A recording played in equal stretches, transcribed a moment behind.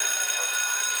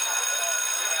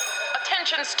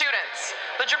Attention students,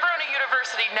 the Jabroni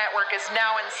University Network is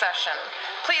now in session.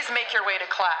 Please make your way to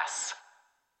class.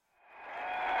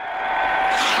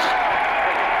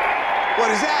 What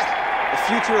is that? The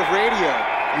future of radio,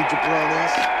 you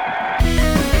jabronis.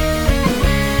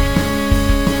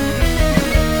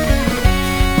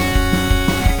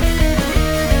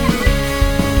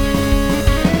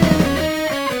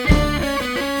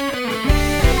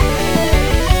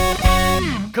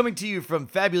 Coming to you from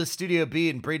Fabulous Studio B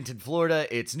in Bradenton, Florida,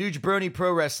 it's New Jabroni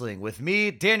Pro Wrestling with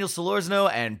me, Daniel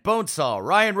Solorzano, and Bonesaw,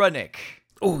 Ryan Rudnick.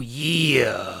 Oh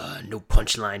yeah, no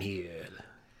punchline here.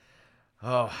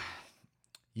 Oh,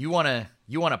 you want a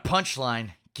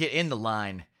punchline? Get in the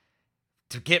line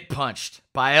to get punched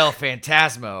by El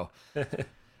Phantasmo.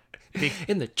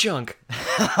 In the junk.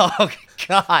 Oh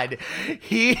God,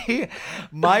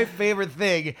 my favorite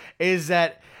thing is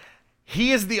that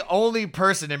he is the only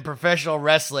person in professional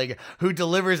wrestling who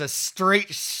delivers a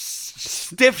straight,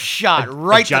 stiff shot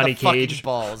right to the fucking Cage.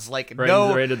 Balls. Like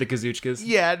Right to the Kazuchkas.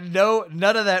 Yeah,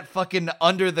 none of that fucking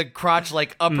under the crotch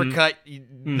like uppercut.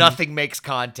 Nothing makes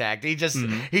contact. He just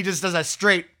does a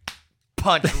straight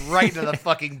punch right to the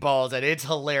fucking balls, and it's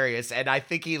hilarious. And I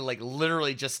think he like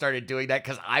literally just started doing that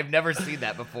because I've never seen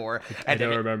that before. I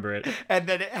don't remember it. And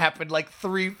then it happened like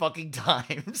 3 fucking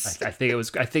times. I think it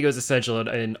was essential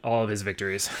in all of his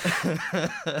victories.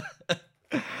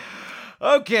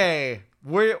 Okay,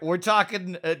 we're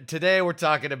talking today. We're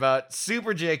talking about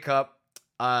Super J Cup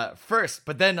first,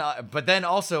 but then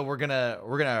also we're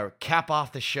gonna cap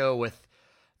off the show with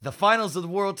the finals of the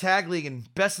World Tag League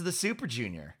and Best of the Super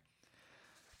Junior.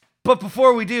 But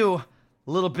before we do, a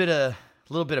little bit of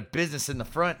business in the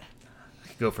front.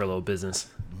 Go for a little business.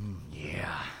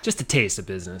 Yeah, Just a taste of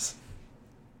business.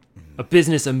 A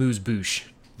business amuse-bouche.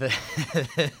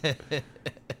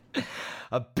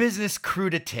 a business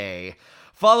crudité.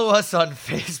 Follow us on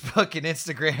Facebook and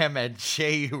Instagram at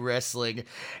JU Wrestling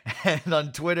and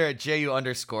on Twitter at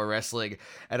JU_Wrestling.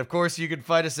 And of course, you can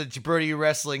find us at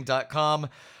JabroniUWrestling.com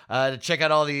to check out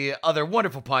all the other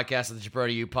wonderful podcasts of the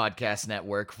Jabroni U Podcast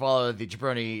Network. Follow the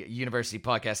Jabroni University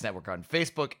Podcast Network on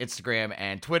Facebook, Instagram,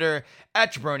 and Twitter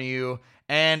at JabroniU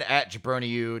and at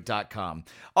JabroniU.com.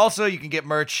 Also, you can get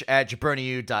merch at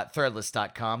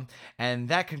JabroniU.threadless.com. And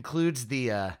that concludes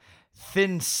the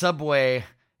thin Subway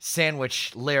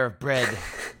sandwich layer of bread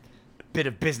bit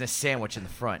of business sandwich in the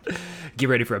front. Get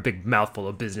ready for a big mouthful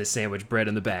of business sandwich bread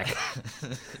in the back.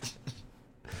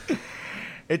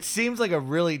 It seems like a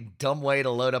really dumb way to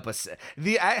load up a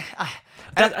It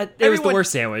was the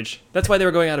worst sandwich. That's why they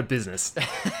were going out of business.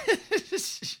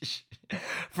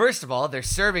 First of all, they're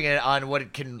serving it on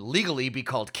what can legally be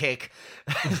called cake.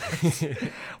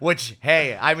 Which,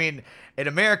 hey, I mean, in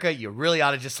America, you really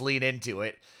ought to just lean into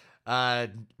it.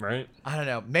 Right? I don't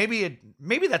know. Maybe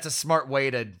that's a smart way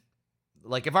to,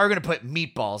 like, if I were going to put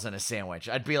meatballs in a sandwich,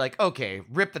 I'd be like, okay,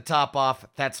 rip the top off.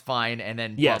 That's fine. And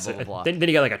then blah, blah, blah, blah. Then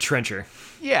you got like a trencher.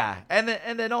 Yeah. And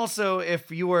then also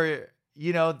if you were,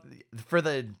 for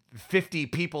the 50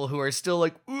 people who are still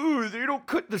like, ooh, they don't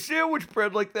cut the sandwich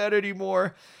bread like that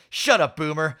anymore. Shut up,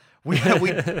 boomer.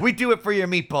 We do it for your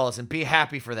meatballs and be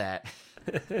happy for that.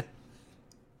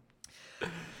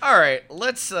 All right,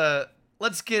 let's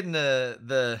get into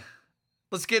the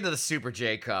Super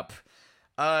J Cup.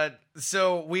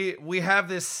 So we have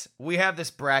this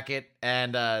bracket,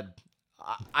 and I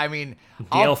mean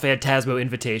The El Phantasmo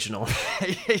Invitational.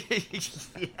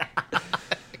 Yeah.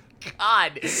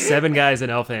 God, 7 guys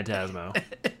in El Phantasmo.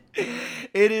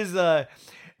 It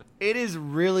is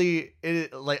really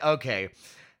like, okay.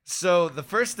 So the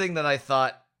first thing that I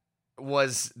thought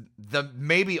was the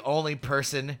maybe only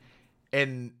person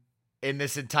in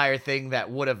this entire thing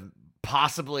that would have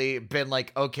possibly been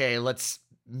like, okay, let's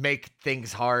make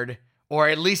things hard, or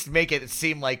at least make it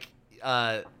seem like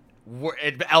El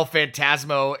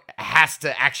Phantasmo has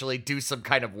to actually do some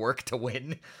kind of work to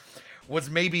win, was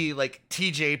maybe like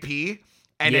TJP,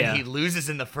 and then he loses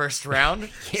in the first round.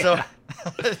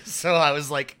 So I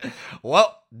was like,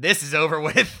 well, this is over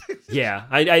with. Yeah,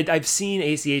 I've seen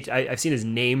ACH. I've seen his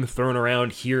name thrown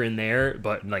around here and there,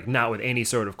 but like not with any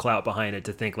sort of clout behind it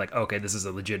to think like, okay, this is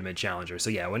a legitimate challenger. So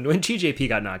yeah, when TJP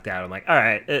got knocked out, I'm like, all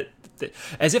right,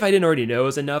 as if I didn't already know it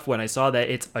was enough when I saw that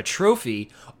it's a trophy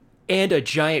and a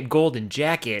giant golden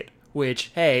jacket.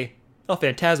 Which, hey, El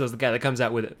Phantasmo is the guy that comes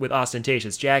out with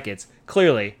ostentatious jackets.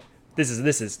 Clearly, this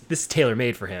is tailor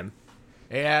made for him.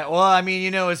 Yeah, well, I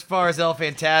mean, as far as El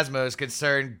Phantasmo is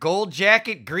concerned, gold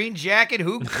jacket, green jacket,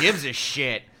 who gives a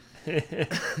shit?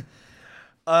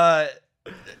 So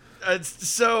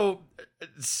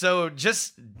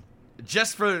just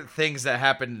just for things that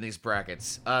happened in these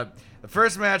brackets. The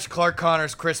first match, Clark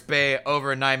Connors, Chris Bay,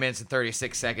 over 9 minutes and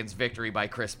 36 seconds, victory by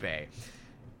Chris Bay.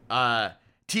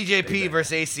 TJP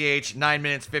versus ACH, 9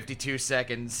 minutes, 52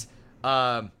 seconds.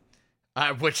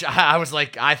 Which I was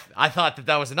like, I thought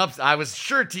that was an upset. I was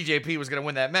sure TJP was going to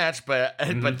win that match, but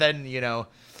then, you know,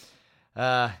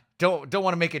 don't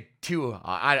want to make it too,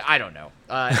 I don't know.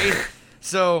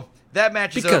 So that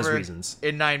match is over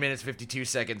in 9 minutes, 52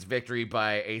 seconds, victory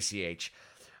by ACH.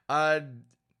 The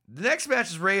next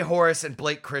match is Ray Horace and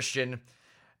Blake Christian.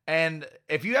 And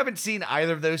if you haven't seen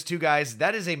either of those two guys,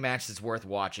 that is a match that's worth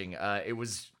watching. It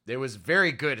was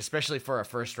very good, especially for a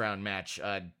first round match.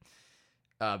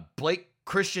 Blake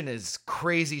Christian is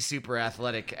crazy super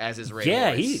athletic, as is Ray Horace.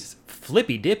 Yeah, he's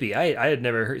flippy dippy. I had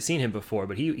never seen him before,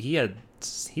 but he's a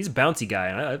bouncy guy,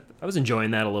 and I was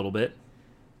enjoying that a little bit.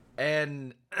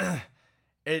 And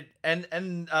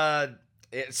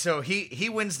so he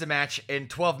wins the match in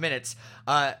 12 minutes.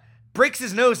 Breaks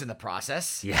his nose in the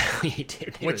process. Yeah, he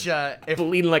did. Which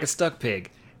bleeding like a stuck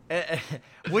pig.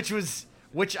 Which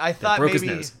I thought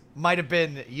maybe might have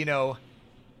been, you know,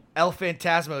 El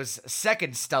Phantasmo's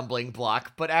second stumbling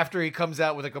block, but after he comes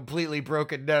out with a completely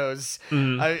broken nose, you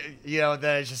know,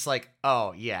 then it's just like,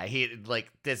 oh yeah,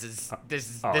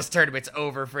 this tournament's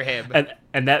over for him.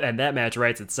 And that match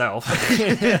writes itself.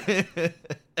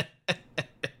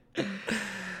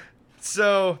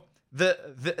 So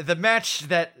the match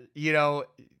that, you know,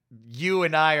 you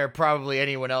and I, or probably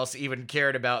anyone else even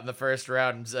cared about in the first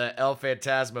round, is El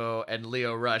Phantasmo and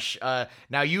Lio Rush.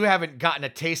 Now you haven't gotten a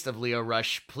taste of Lio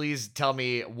Rush. Please tell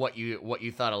me what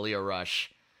you thought of Lio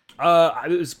Rush.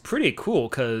 It was pretty cool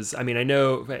because, I mean, I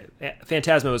know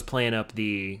Phantasmo was playing up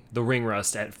the ring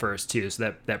rust at first too,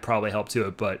 so that probably helped to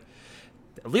it. But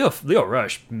Lio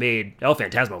Rush made El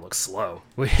Phantasmo look slow,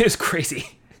 which is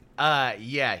crazy.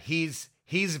 Yeah, he's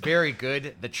very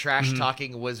good. The trash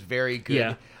talking was very good.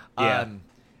 Yeah.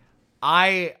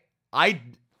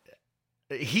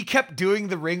 He kept doing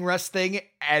the ring rust thing,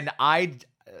 and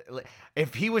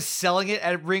if he was selling it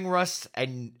at ring rust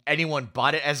and anyone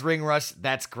bought it as ring rust,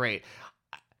 that's great.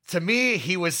 To me,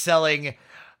 he was selling,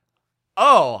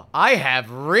 oh, I have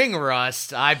ring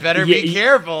rust, I better be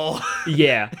careful.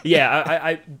 Yeah.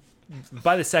 I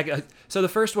by the second, so the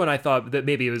first one I thought that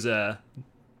maybe it was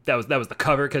that was the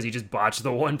cover because he just botched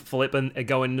the one flip and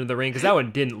going into the ring, because that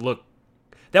one didn't look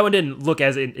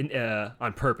as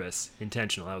on purpose,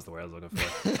 intentional. That was the word I was looking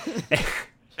for.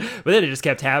 But then it just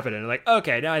kept happening. Like,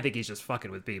 okay, now I think he's just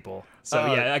fucking with people.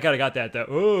 So yeah, I kind of got that.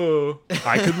 Oh,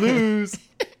 I could lose.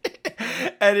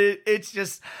 And it's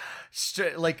just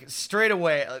straight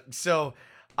away. So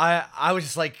I was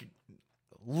just like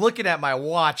looking at my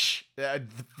watch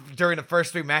during the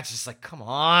first three matches, just like, come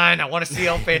on, I want to see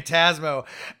El Phantasmo.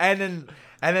 And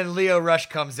then Lio Rush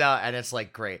comes out, and it's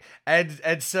like, great.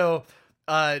 And so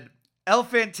El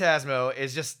Phantasmo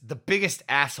is just the biggest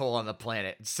asshole on the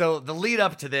planet. So the lead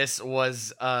up to this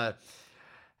was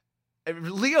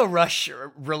Lio Rush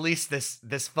released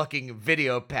this fucking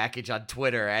video package on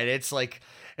Twitter, and it's like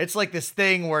this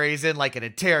thing where he's in like an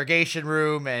interrogation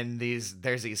room, and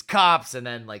there's these cops, and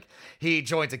then like he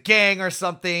joins a gang or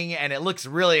something, and it looks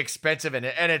really expensive, and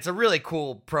it's a really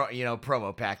cool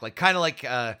promo pack, like kind of like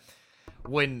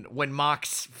when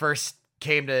Mox first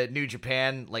came to New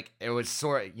Japan, like it was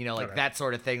sort of, like that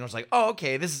sort of thing. I was like, oh,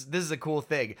 okay, this is a cool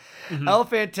thing. El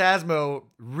Phantasmo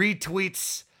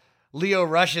retweets Lio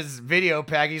Rush's video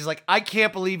pack. He's like, I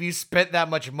can't believe you spent that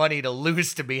much money to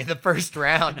lose to me in the first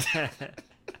round.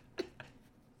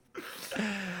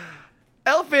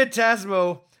 El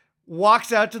Phantasmo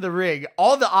walks out to the ring,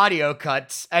 all the audio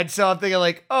cuts, and so I'm thinking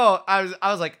like, oh, I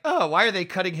was like, oh, why are they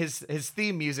cutting his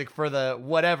theme music for the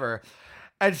whatever?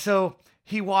 And so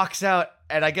he walks out,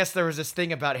 and I guess there was this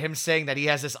thing about him saying that he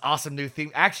has this awesome new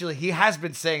theme. Actually, he has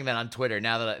been saying that on Twitter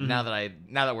now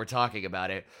that we're talking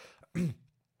about it.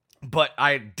 But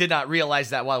I did not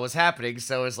realize that while it was happening,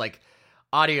 so it was like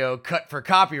audio cut for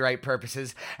copyright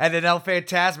purposes. And then El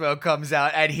Phantasmo comes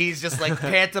out, and he's just like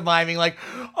pantomiming like,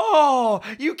 oh,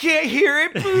 you can't hear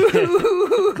it?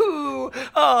 Boo!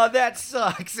 Oh, that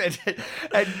sucks. And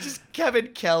just Kevin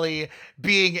Kelly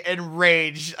being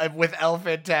enraged with El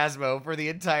Phantasmo for the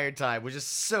entire time, which is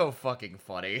so fucking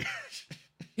funny.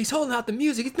 He's holding out the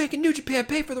music. He's making New Japan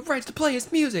pay for the rights to play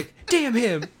his music. Damn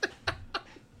him.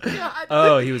 God.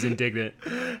 Oh, he was indignant.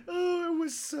 Oh, it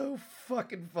was so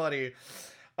fucking funny.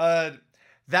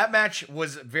 That match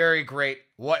was very great.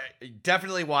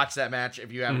 Definitely watch that match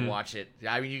if you haven't watched it.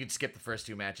 I mean, you can skip the first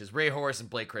two matches. Ray Horace and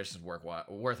Blake Christian's worth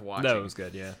watching. That was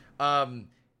good, yeah.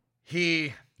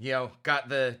 He, got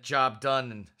the job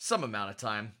done in some amount of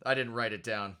time. I didn't write it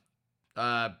down.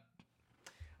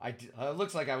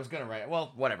 looks like I was gonna write.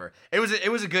 Well, whatever. It was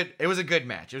a good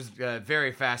match. It was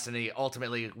very fast, and he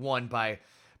ultimately won by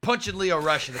punching Leo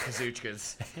Rush in the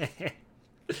Kazuchikas.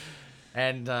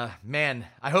 And man,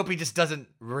 I hope he just doesn't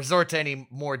resort to any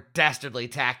more dastardly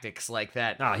tactics like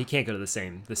that. He can't go to the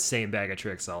same bag of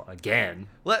tricks again.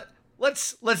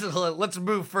 Let's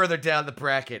move further down the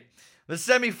bracket. The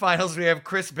semifinals, we have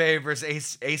Chris Bay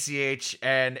versus ACH,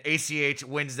 and ACH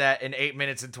wins that in 8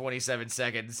 minutes and 27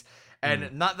 seconds.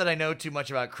 And not that I know too much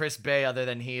about Chris Bay, other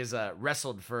than he has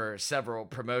wrestled for several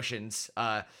promotions.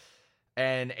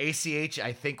 And ACH,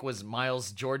 I think, was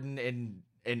Miles Jordan in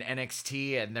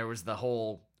NXT, and there was the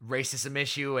whole racism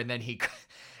issue, and then he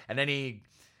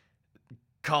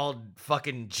called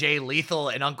fucking Jay Lethal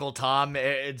and Uncle Tom.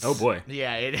 Oh boy.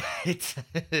 Yeah,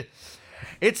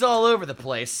 it's all over the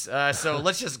place. So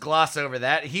let's just gloss over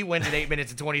that. He wins in 8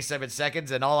 minutes and 27 seconds,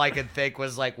 and all I could think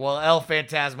was like, well, El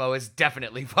Phantasmo is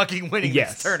definitely fucking winning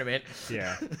this tournament.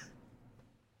 Yeah.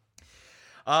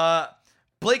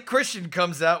 Blake Christian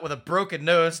comes out with a broken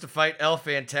nose to fight El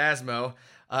Phantasmo.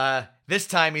 This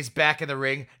time he's back in the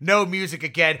ring. No music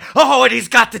again. Oh, and he's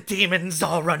got the demons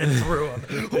all running through him.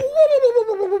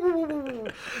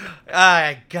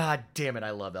 God damn it,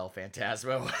 I love El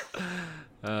Phantasmo.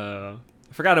 I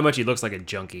forgot how much he looks like a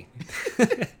junkie.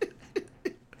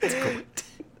 That's great.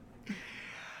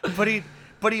 But he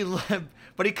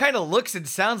kind of looks and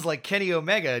sounds like Kenny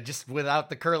Omega, just without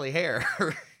the curly hair.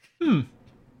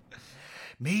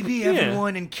 Maybe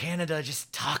everyone in Canada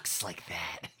just talks like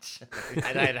that.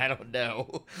 I don't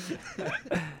know.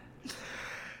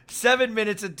 7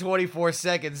 minutes and 24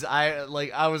 seconds.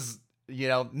 I was,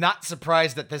 not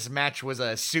surprised that this match was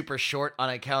super short on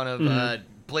account of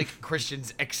Blake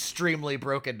Christian's extremely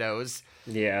broken nose.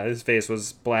 Yeah, his face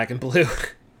was black and blue.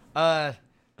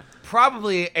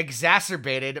 Probably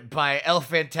exacerbated by El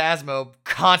Phantasmo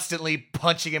constantly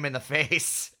punching him in the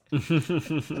face.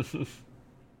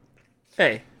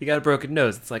 Hey, you got a broken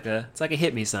nose. It's like a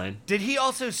hit me sign. Did he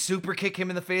also super kick him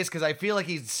in the face? Because I feel like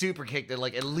he's super kicked at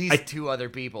at least two other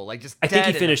people. I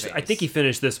think he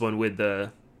finished this one with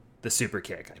the super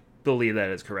kick. I believe that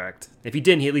is correct. If he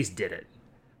didn't, he at least did it.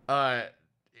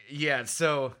 Yeah.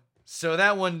 So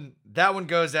that one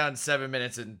goes down 7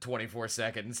 minutes and 24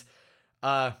 seconds.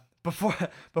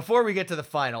 Before we get to the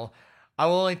final, I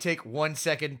will only take 1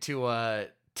 second to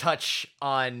touch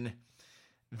on.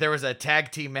 There was a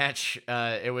tag team match.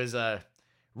 It was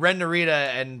Ren Narita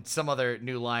and some other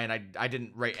new lion. I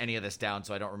didn't write any of this down,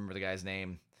 so I don't remember the guy's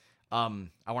name. I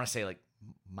want to say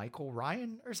Michael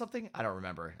Ryan or something. I don't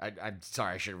remember. I'm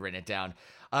sorry. I should have written it down.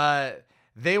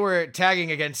 They were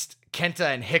tagging against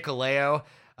Kenta and Hikuleo,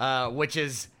 which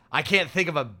is, I can't think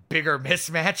of a bigger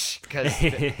mismatch because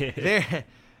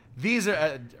these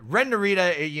are Ren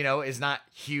Narita, is not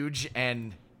huge,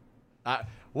 and Ren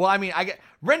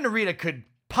Narita could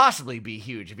possibly be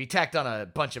huge if he tacked on a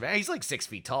bunch of. He's like 6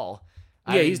 feet tall.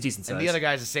 Yeah, he's decent size. And the other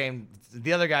guy's the same.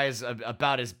 The other guy's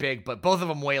about as big, but both of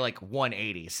them weigh like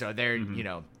 180, so they're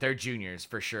they're juniors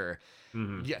for sure.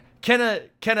 Mm-hmm. Yeah, Kenna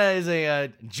is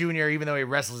a junior, even though he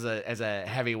wrestles as a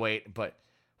heavyweight. But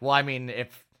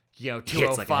if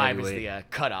 205 is the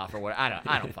cutoff or what,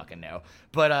 I don't fucking know.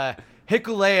 But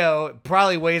Hikuleo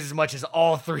probably weighs as much as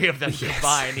all three of them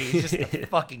combined. He's just a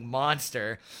fucking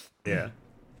monster. Yeah.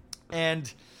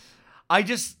 And I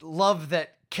just love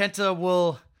that Kenta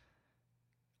will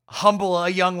humble a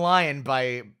young lion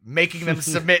by making them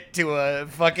submit to a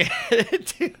fucking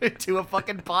to a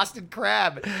fucking Boston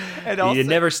Crab. And also, you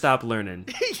never stop learning.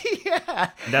 Yeah.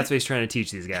 And that's what he's trying to teach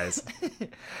these guys.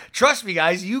 Trust me,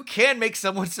 guys, you can make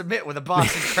someone submit with a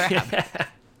Boston Crab.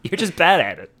 You're just bad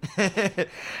at it.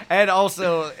 and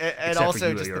also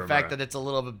just the fact that it's a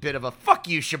little bit of a fuck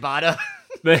you, Shibata.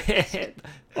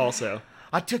 Also,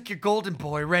 I took your golden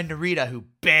boy, Ren Narita, who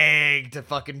begged to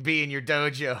fucking be in your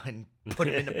dojo, and put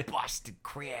him in the Boston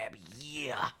Crab.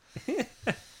 Yeah.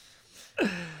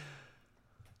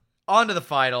 On to the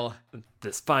final.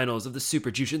 The finals of the Super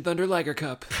Jushin Thunder Liger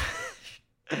Cup.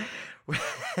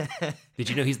 Did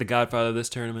you know he's the godfather of this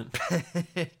tournament?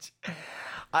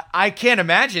 I can't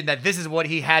imagine that this is what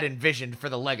he had envisioned for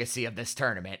the legacy of this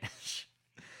tournament.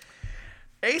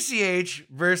 ACH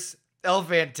versus El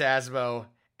Phantasmo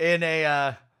in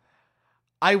a,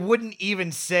 I wouldn't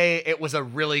even say it was a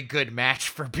really good match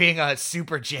for being a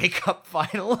Super J Cup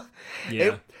final.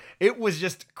 Yeah. It was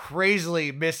just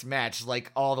crazily mismatched,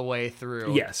 all the way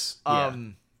through. Yes.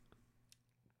 And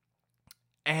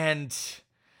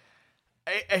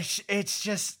it's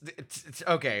just, it's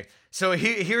okay. So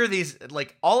here are these,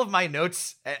 all of my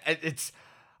notes.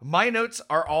 My notes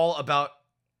are all about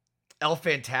El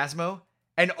Phantasmo.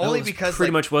 and only because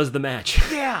pretty much was the match.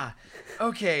 Yeah.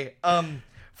 Okay.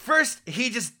 First he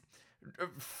just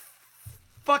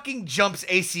fucking jumps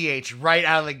ACH right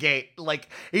out of the gate. Like,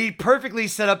 he perfectly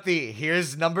set up the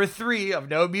here's number 3 of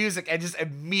no music and just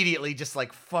immediately just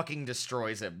like fucking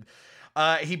destroys him.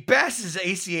 He bashes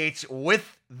ACH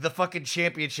with the fucking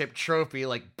championship trophy,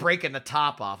 like breaking the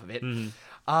top off of it.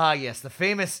 Yes, the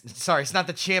famous, sorry, it's not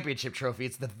the championship trophy,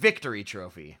 it's the victory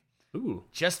trophy. Ooh.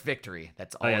 Just victory.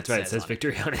 That's all. Oh, yeah, that's right. It says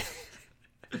victory on it.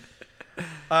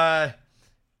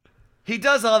 He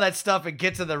does all that stuff and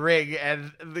gets in the ring,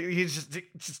 and he's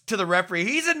just to the referee.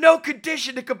 He's in no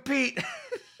condition to compete.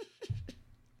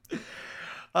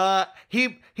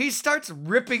 He starts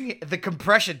ripping the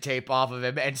compression tape off of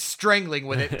him and strangling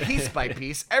with it piece by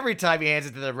piece. Every time he hands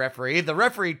it to the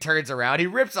referee turns around, he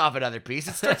rips off another piece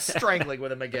and starts strangling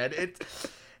with him again.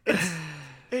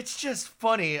 It's just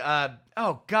funny.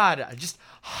 Oh God, just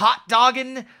hot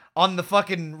dogging on the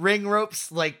fucking ring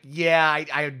ropes. Like, yeah,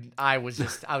 I was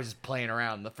just playing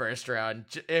around in the first round.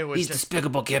 It was He's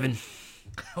despicable, Kevin.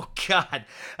 Oh God,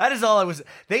 that is all I was.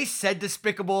 They said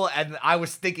despicable, and I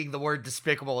was thinking the word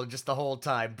despicable just the whole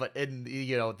time, but in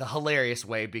the hilarious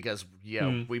way, because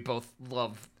we both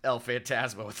love El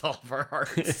Phantasmo with all of our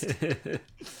hearts.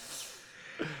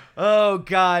 Oh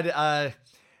God,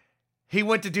 he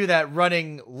went to do that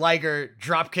running Liger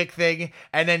dropkick thing,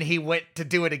 and then he went to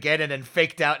do it again, and then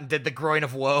faked out and did the groin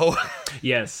of woe.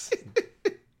 Yes.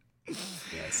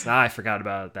 Yes, I forgot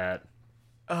about that.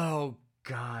 Oh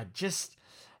God, just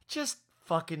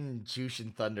fucking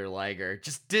Jushin Thunder Liger.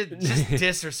 Just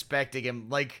disrespecting him.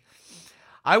 Like,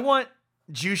 I want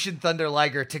Jushin Thunder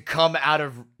Liger to come out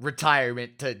of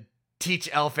retirement to teach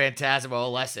El Phantasmo a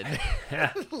lesson.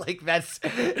 Like, that's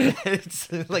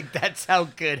how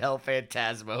good El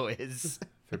Phantasmo is.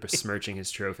 For besmirching his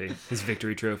trophy, his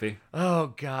victory trophy.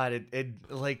 Oh God,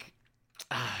 it's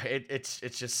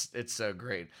so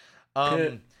great.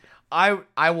 I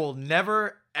will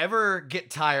never ever get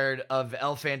tired of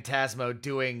El Phantasmo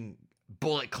doing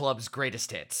Bullet Club's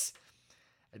greatest hits.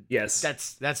 Yes.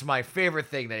 That's my favorite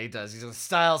thing that he does. He's a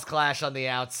Styles Clash on the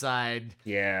outside.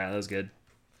 Yeah, that was good.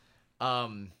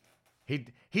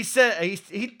 He said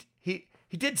he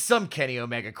did some Kenny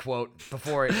Omega quote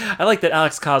before it. I like that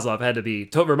Alex Kozlov had to be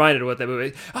reminded of what that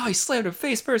movie. Oh, he slammed him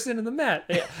face first into the mat.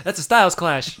 Yeah, that's a Styles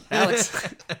Clash,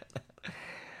 Alex.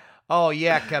 Oh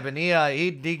yeah, Kevin.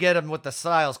 He get him with the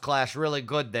Styles Clash really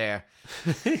good there.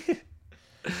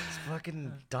 It's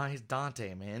fucking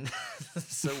Dante, man.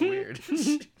 So weird.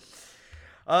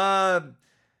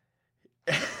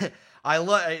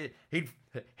 He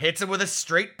hits him with a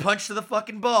straight punch to the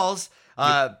fucking balls.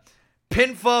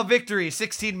 Pinfall victory,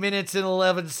 16 minutes and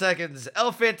 11 seconds.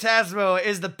 El Phantasmo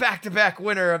is the back-to-back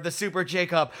winner of the Super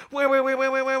J-Cup.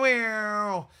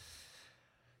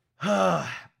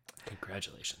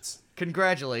 Congratulations.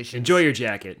 Enjoy your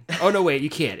jacket. Oh, no, wait, you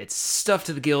can't. It's stuffed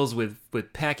to the gills with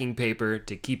packing paper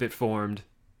to keep it formed,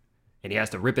 and he has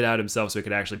to rip it out himself so he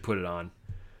could actually put it on.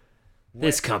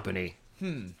 This company.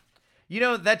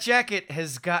 That jacket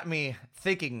has got me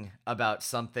thinking about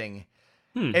something.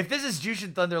 If this is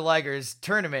Jushin Thunder Liger's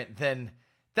tournament, then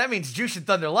that means Jushin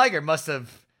Thunder Liger must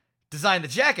have designed the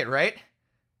jacket, right?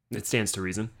 It stands to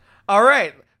reason. All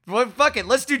right. Well, fuck it.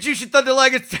 Let's do Jushin Thunder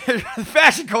Liger's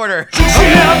Fashion Corner.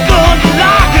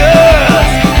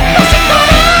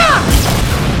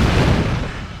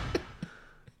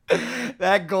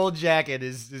 That gold jacket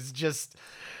is just...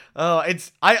 Oh,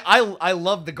 it's I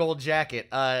love the gold jacket.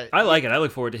 I like it. I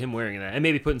look forward to him wearing that, and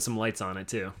maybe putting some lights on it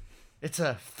too. It's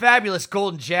a fabulous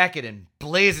golden jacket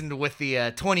blazoned with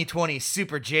the 2020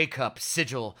 Super J Cup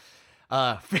sigil.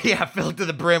 Filled to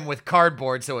the brim with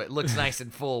cardboard so it looks nice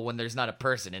and full when there's not a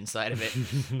person inside of it.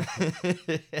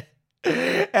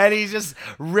 And he just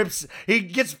he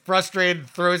gets frustrated,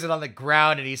 throws it on the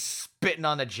ground, and he's spitting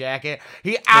on the jacket.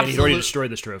 He'd already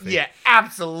destroyed this trophy. Yeah,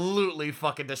 absolutely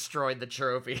fucking destroyed the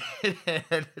trophy.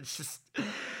 It's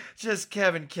just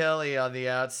Kevin Kelly on the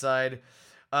outside.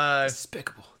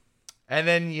 Despicable. And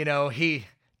then, he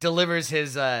delivers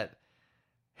his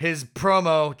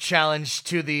promo challenge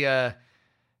to the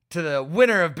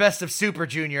winner of Best of Super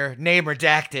Junior, name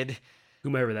redacted.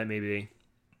 Whomever that may be.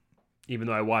 Even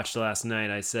though I watched last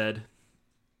night, I said.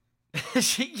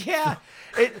 Yeah.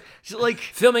 It's like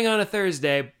filming on a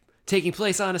Thursday, taking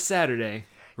place on a Saturday,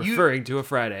 referring to a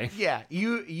Friday. Yeah,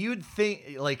 you'd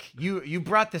think, like, you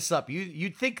brought this up.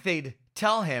 You'd think they'd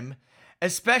tell him,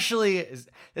 especially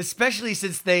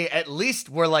since they at least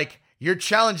were like, you're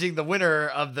challenging the winner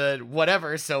of the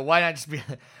whatever, so why not just be...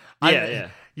 Yeah.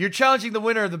 You're challenging the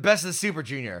winner of the Best of the Super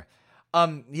Junior.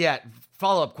 Yeah,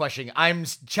 follow-up question. I'm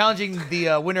challenging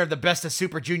the winner of the Best of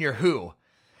Super Junior who?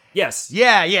 Yes.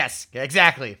 Yeah, yes,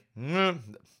 exactly. Okay,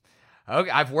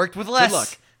 I've worked with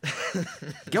less. Good luck.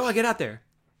 Go on, get out there.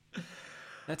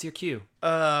 That's your cue.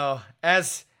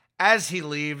 As he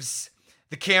leaves,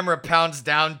 the camera pounds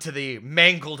down to the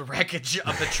mangled wreckage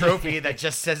of the trophy that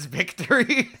just says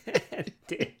victory.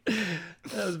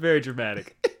 That was very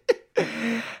dramatic.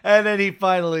 And then he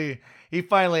finally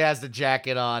has the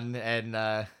jacket on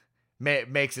and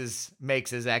makes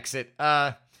his exit. Pulls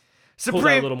out a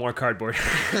Supreme little more cardboard.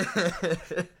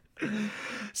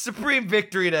 supreme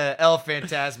victory to El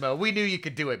Phantasmo. We knew you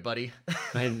could do it, buddy.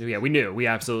 Yeah, we knew. We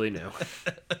absolutely knew.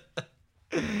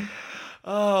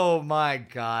 Oh my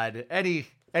God.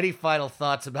 Any final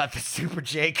thoughts about the Super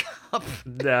J Cup?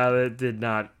 No, it did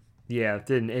not. Yeah, it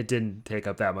didn't take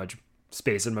up that much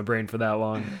space in my brain for that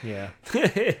long. Yeah.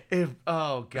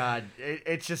 Oh God.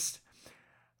 It's just,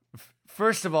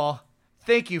 first of all,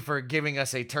 thank you for giving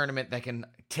us a tournament that can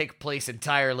take place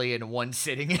entirely in one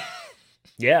sitting.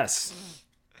 Yes.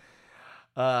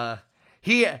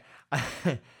 He, And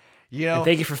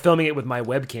thank you for filming it with my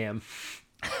webcam.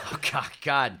 oh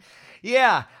God.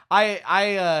 Yeah,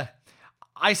 I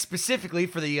specifically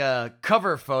for the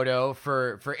cover photo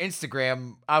for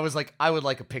Instagram, I was like, I would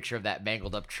like a picture of that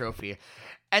mangled up trophy.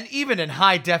 And even in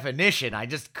high definition, I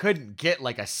just couldn't get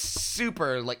like a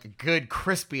super like good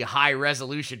crispy high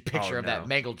resolution picture of that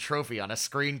mangled trophy on a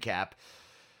screen cap.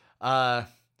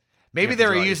 Maybe they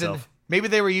were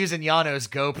using Yano's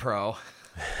GoPro.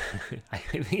 I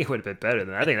think it would have been better than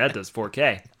that. I think that does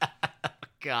 4K.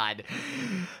 God.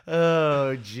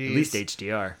 Oh, geez. At least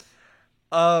HDR.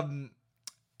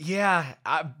 Yeah,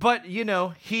 but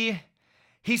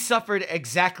he suffered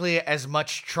exactly as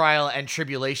much trial and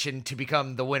tribulation to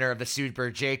become the winner of the Super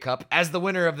J Cup as the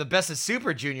winner of the Best of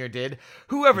Super Junior did.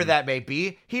 Whoever that may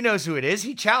be, he knows who it is.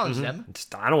 He challenged them.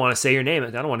 I don't want to say your name. I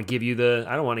don't want to give you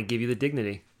the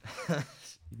dignity.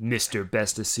 Mr.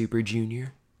 Best of Super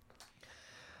Junior.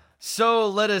 So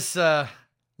let us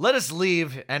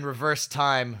leave and reverse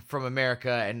time from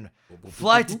America and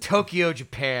fly to Tokyo,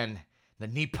 Japan, the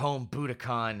Nippon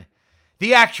Budokan,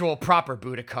 the actual proper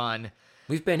Budokan,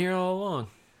 We've been here all along.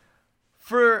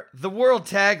 for the World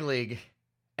Tag League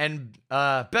and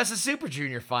Best of Super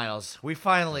Junior finals. We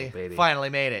finally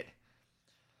made it.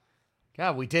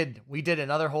 God, we did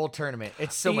another whole tournament.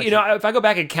 It's so much. If I go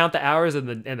back and count the hours and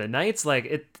the nights, like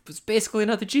it was basically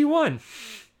another G1.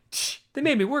 They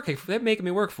made me work. They're making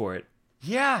me work for it.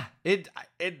 Yeah,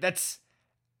 that's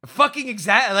fucking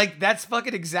that's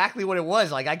fucking exactly what it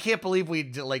was. Like, I can't believe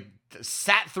we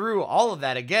sat through all of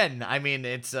that again. I mean,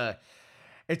 it's a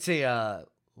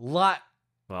lot.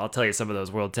 Well, I'll tell you, some of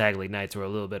those World Tag League nights were a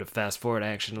little bit of fast forward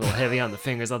action, a little heavy on the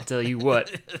fingers. I'll tell you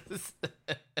what.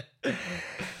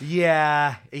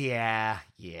 Yeah.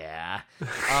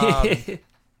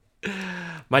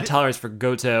 My tolerance for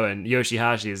Goto and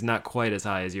Yoshihashi is not quite as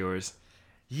high as yours.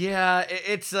 Yeah,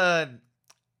 it's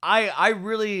I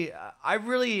really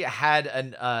had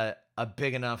a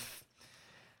big enough.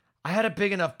 I had a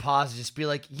big enough pause to just be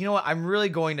like, you know what? I'm really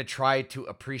going to try to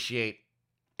appreciate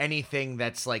anything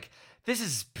that's like, this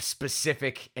is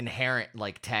specific, inherent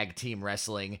like tag team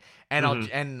wrestling,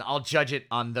 and I'll judge it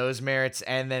on those merits.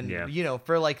 And then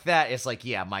for like that, it's like,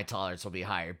 yeah, my tolerance will be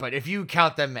higher. But if you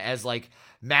count them as like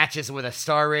matches with a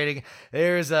star rating,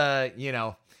 there's even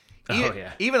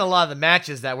a lot of the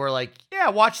matches that were like, yeah,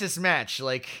 watch this match.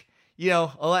 Like,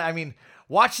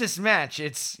 watch this match.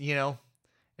 It's,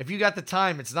 if you got the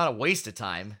time, it's not a waste of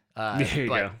time. There you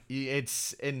go.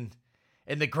 It's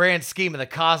in the grand scheme of the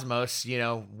cosmos,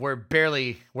 we're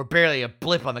barely a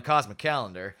blip on the cosmic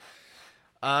calendar.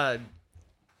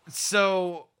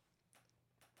 So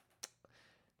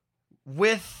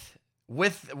with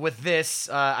this,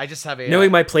 I just have a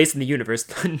knowing my place in the universe.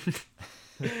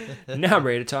 Now I'm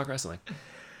ready to talk wrestling.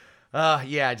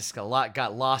 Yeah, I just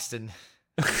got lost in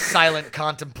silent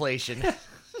contemplation.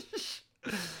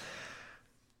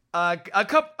 A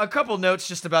couple notes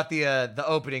just about the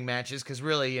opening matches, because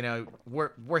really,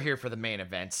 we're here for the main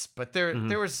events. But there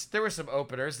were some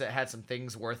openers that had some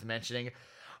things worth mentioning.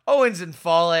 Owens and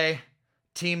Fale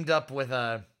teamed up with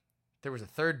there was a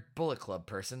third Bullet Club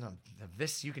person.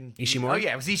 This you can Ishimori? Oh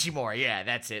yeah, it was Ishimori. Yeah,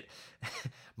 that's it.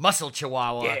 Muscle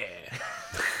Chihuahua.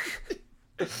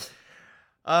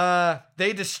 Yeah.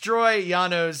 They destroy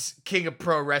Yano's King of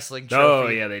Pro Wrestling trophy. Oh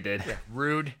yeah, they did. Yeah,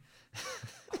 rude.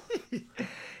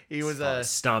 He was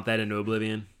stomp that into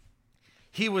oblivion.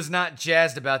 He was not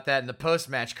jazzed about that in the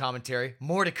post-match commentary.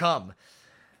 More to come.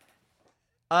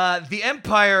 The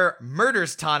Empire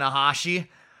murders Tanahashi.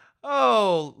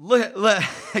 Oh, look.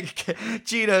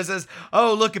 Cheeto says,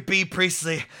 "Oh, look at Bea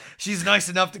Priestley. She's nice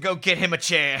enough to go get him a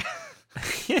chair."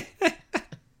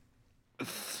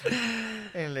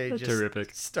 And they That's just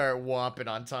terrific. start whomping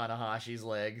on Tanahashi's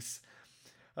legs.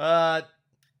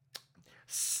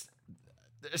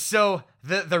 So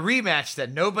the rematch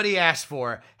that nobody asked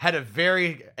for had a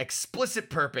very explicit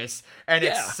purpose, and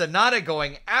it's Sonata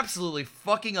going absolutely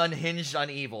fucking unhinged on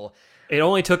Evil. It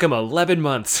only took him 11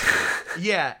 months.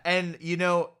 Yeah, and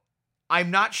I'm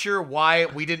not sure why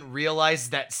we didn't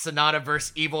realize that Sonata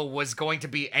vs. Evil was going to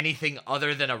be anything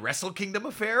other than a Wrestle Kingdom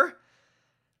affair.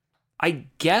 I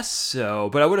guess so,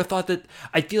 but I would have thought that,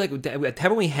 I feel like,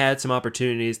 haven't we had some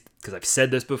opportunities, because I've said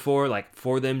this before, like,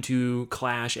 for them to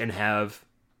clash and have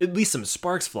at least some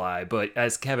sparks fly, but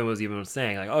as Kevin was even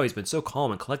saying, like, oh, he's been so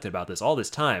calm and collected about this all this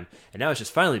time, and now it's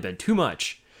just finally been too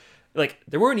much. Like,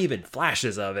 there weren't even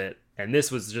flashes of it, and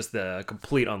this was just the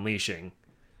complete unleashing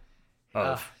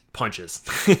of punches.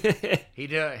 He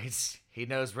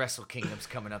knows Wrestle Kingdom's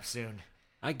coming up soon.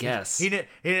 I guess. And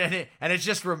it's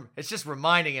just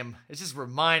reminding him. It's just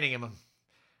reminding him.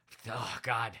 Oh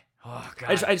God.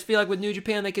 I just feel like with New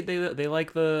Japan, they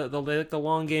like the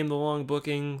long game, the long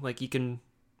booking. Like, you can,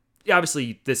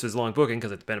 obviously this was long booking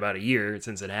because it's been about a year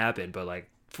since it happened, but like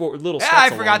for little steps I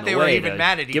forgot along they the were way even to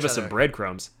mad at each give us other. some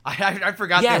breadcrumbs. I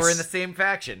forgot they were in the same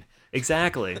faction.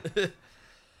 Exactly.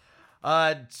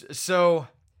 So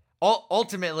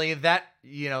ultimately that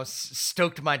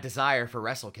stoked my desire for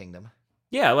Wrestle Kingdom.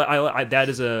 Yeah,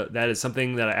 that is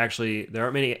something that there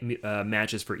aren't many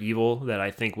matches for Evil that I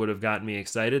think would have gotten me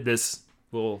excited. This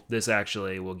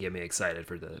actually will get me excited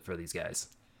for these guys.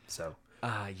 So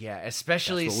yeah,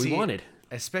 especially that's what we wanted.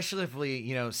 Especially if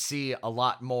we see a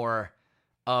lot more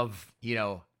of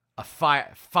a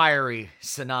fiery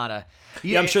Sonata.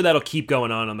 Yeah, I'm sure that'll keep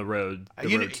going on the road.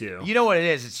 Road too. You know what it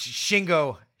is? It's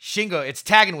Shingo. It's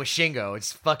tagging with Shingo.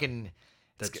 It's fucking.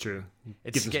 That's true.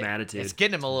 Gives him some attitude. It's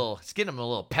getting him a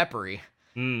little peppery.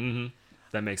 Mm-hmm.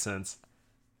 That makes sense.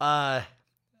 I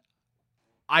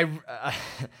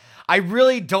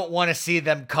really don't want to see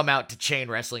them come out to chain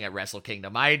wrestling at Wrestle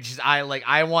Kingdom. I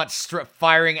want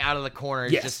firing out of the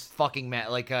corners. Yes. Just fucking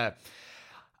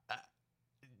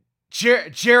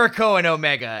Jericho and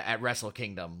Omega at Wrestle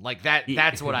Kingdom. Like that.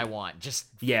 That's what I want. Just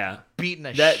beating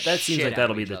the that shit seems like out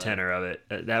that'll of be each the other. tenor of it.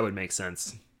 That would make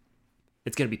sense.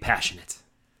 It's gonna be passionate.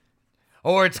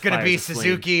 Or it's going to be Fires a flame.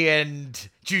 Suzuki and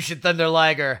Jushin Thunder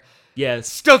Liger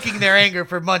Yes. stoking their anger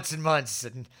for months and months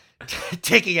and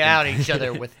taking it out on each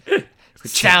other with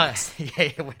sound,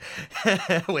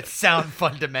 with sound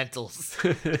fundamentals.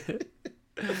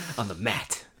 On the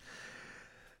mat.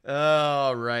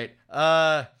 All right.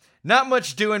 Not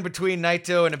much doing between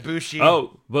Naito and Ibushi.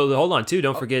 Oh, well, hold on too.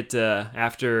 Don't forget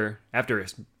after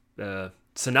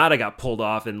Sonata got pulled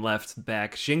off and left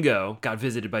back, Shingo got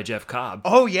visited by Jeff Cobb,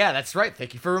 Oh yeah, that's right.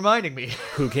 Thank you for reminding me.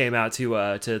 who came out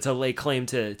to lay claim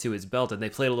to his belt, and they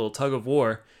played a little tug of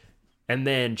war. And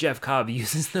then Jeff Cobb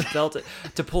uses the belt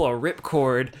to pull a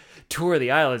ripcord, tour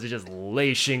the islands, and just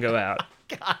lay Shingo out.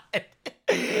 God.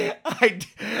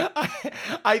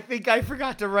 I think I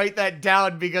forgot to write that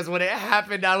down because when it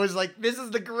happened, I was like, "This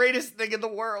is the greatest thing in the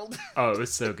world." Oh, it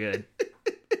was so good.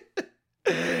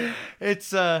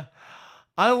 It's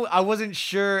I wasn't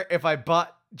sure if I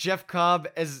bought Jeff Cobb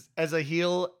as a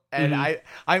heel, and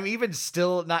I'm even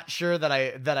still not sure that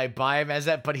I buy him as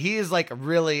that, but he is like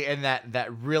really in that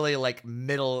really like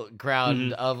middle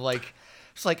ground of like,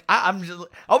 it's like I'm just,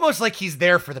 almost like he's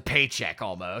there for the paycheck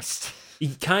almost.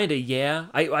 Kind of, yeah.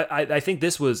 I think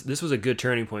this was a good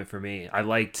turning point for me. I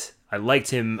liked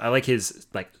him. I like his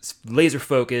like laser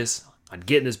focus on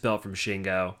getting this belt from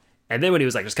Shingo. And then when he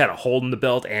was like just kind of holding the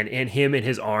belt and him in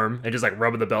his arm and just like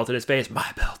rubbing the belt in his face, my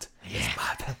belt, it's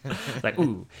my belt. Like,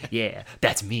 ooh, yeah,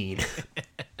 that's mean.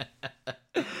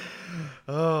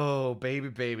 Oh,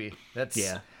 baby, that's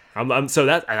Yeah. So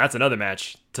that's another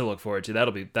match to look forward to.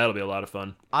 That'll be a lot of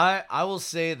fun. I will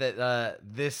say that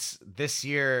this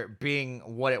year being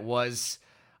what it was,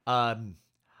 I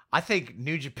think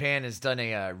New Japan has done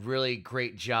a really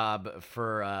great job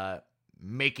for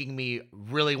making me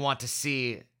really want to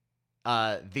see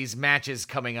these matches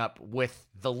coming up with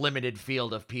the limited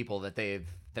field of people that they've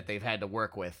had to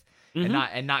work with,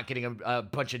 and not getting a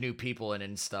bunch of new people in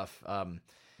and stuff.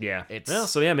 Yeah. It's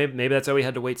so yeah, maybe that's why we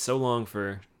had to wait so long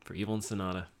for Evil and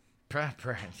Sonata.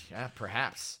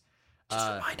 perhaps.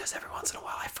 Just remind us every once in a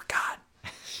while. I forgot.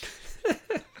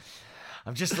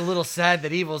 I'm just a little sad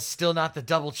that Evil's still not the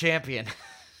double champion.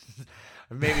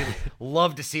 maybe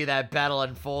love to see that battle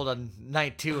unfold on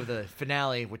night 2 of the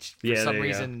finale, which for some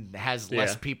reason has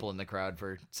less people in the crowd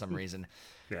for some reason.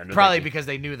 Yeah, no, probably because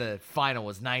they knew the final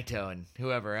was Naito and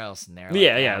whoever else in there.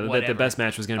 Like, the best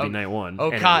match was going to be night 1.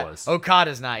 And it was.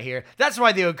 Okada's not here. That's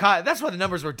why that's why the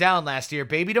numbers were down last year,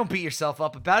 baby. Don't beat yourself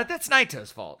up about it. That's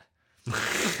Naito's fault.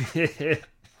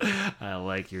 I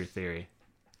like your theory.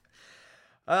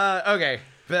 Okay,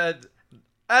 but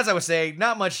as I was saying,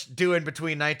 not much doing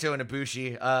between Naito and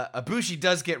Ibushi. Ibushi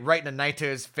does get right into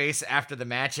Naito's face after the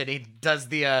match, and he does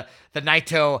the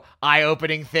Naito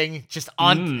eye-opening thing, just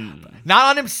on, not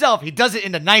on himself. He does it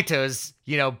into Naito's,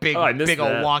 big old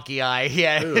wonky eye.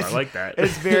 Yeah, ooh, I like that.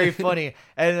 It's very funny,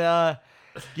 and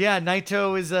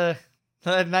Naito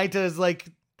is like,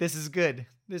 this is good.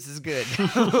 This is good.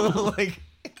 Like,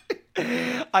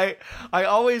 I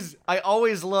always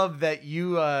love that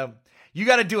you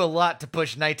got to do a lot to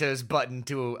push Naito's button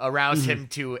to arouse him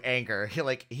to anger.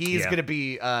 He's gonna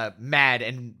be mad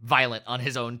and violent on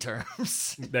his own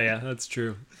terms. Yeah, that's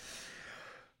true.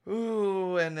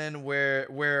 Ooh, and then where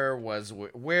were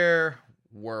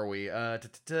we?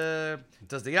 Does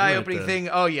the eye opening thing?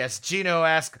 Oh yes, Gino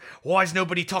asked, why is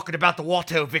nobody talking about the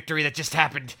Wato victory that just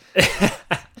happened?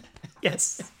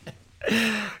 Yes.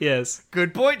 Yes.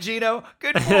 Good point, Gino.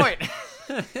 Good point.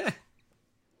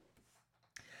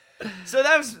 So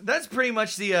that's pretty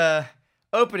much the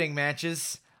opening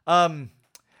matches. God,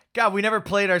 we never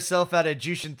played ourselves out of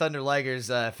Jushin Thunder Liger's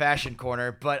fashion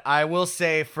corner, but I will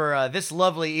say for this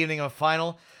lovely evening of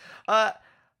final,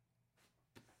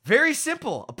 very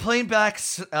simple. A plain black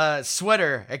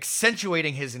sweater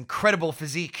accentuating his incredible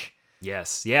physique.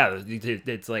 Yes. Yeah.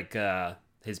 It's like the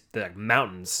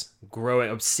mountains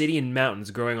growing, obsidian mountains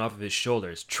growing off of his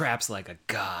shoulders, traps like a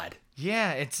god.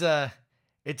 Yeah, it's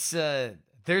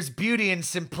there's beauty in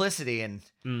simplicity, and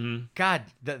God,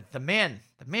 the man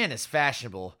is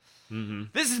fashionable.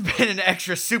 This has been an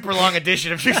extra super long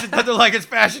edition of Jushin Thunder Liger's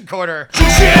Fashion Corner.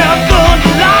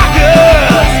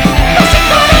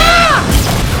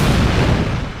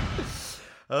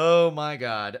 Oh my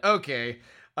God. Okay.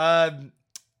 On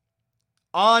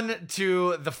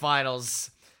to the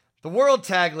finals. The World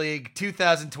Tag League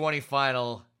 2020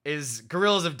 final is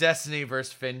Gorillas of Destiny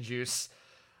versus FinJuice.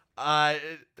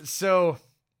 So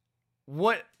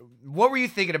what were you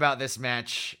thinking about this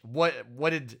match? What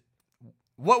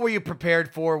were you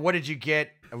prepared for? What did you get?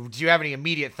 Do you have any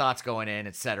immediate thoughts going in,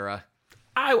 etc.?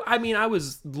 I mean, I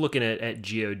was looking at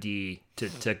God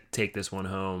to take this one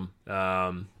home.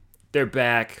 They're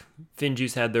back.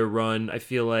 FinJuice had their run. I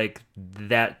feel like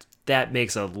that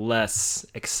makes a less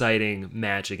exciting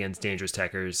match against Dangerous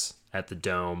Tekkers at the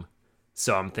Dome.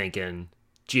 So I'm thinking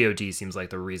God seems like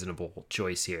the reasonable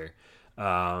choice here.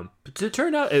 But it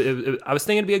turned out, I was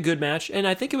thinking it'd be a good match, and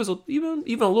I think it was even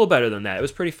a little better than that. It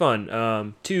was pretty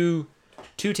fun. Two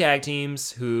tag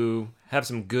teams who have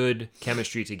some good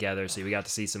chemistry together, so we got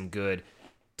to see some good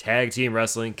tag team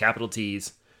wrestling, capital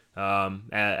T's,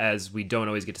 as we don't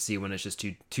always get to see when it's just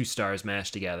two stars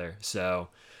mashed together. So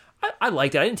I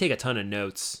liked it. I didn't take a ton of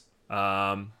notes.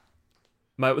 The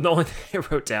only thing I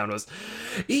wrote down was,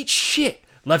 eat shit,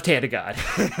 left-handed God.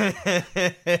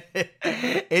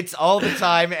 It's all the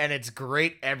time, and it's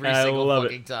great every single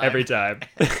fucking time. Every time.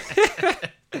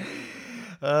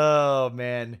 Oh,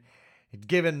 man.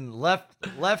 Given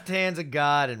left hands of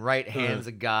God and right hands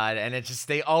of God, and it's just,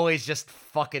 they always just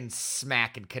fucking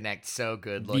smack and connect so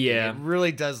good looking. Yeah. It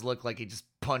really does look like he just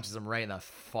punches him right in the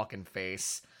fucking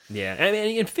face. Yeah, I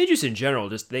mean, and FinJuice in general,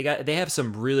 just they have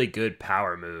some really good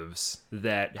power moves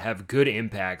that have good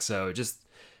impact. So just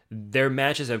their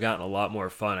matches have gotten a lot more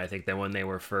fun, I think, than when they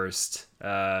were first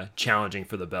challenging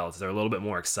for the belts. They're a little bit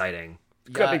more exciting.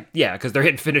 Yeah, because they're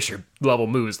hitting finisher level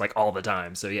moves like all the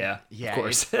time. So yeah, of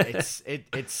course.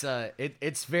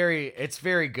 it's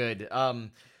very good.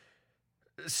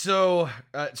 So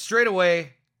straight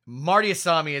away, Marty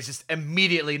Asami is just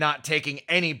immediately not taking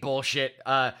any bullshit.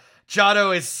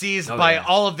 Jado is seized by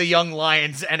all of the young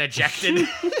lions and ejected.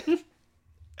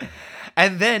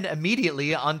 And then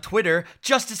immediately on Twitter,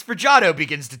 Justice for Jado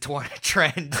begins to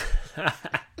trend.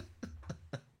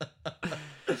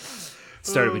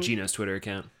 Started with Gino's Twitter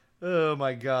account. Oh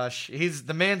my gosh.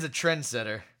 The man's a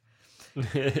trendsetter.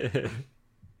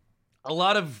 A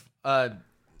lot of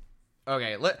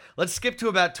okay, let's skip to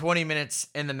about 20 minutes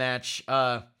in the match.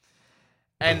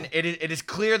 And it is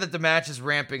clear that the match is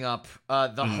ramping up.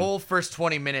 The whole first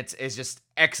 20 minutes is just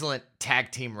excellent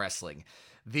tag team wrestling.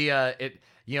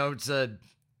 It's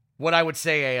what I would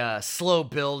say a slow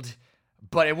build,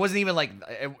 but it wasn't even like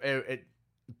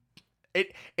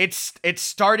it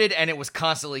started and it was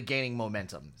constantly gaining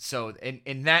momentum. So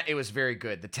in that it was very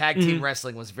good. The tag team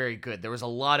wrestling was very good. There was a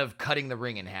lot of cutting the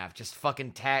ring in half, just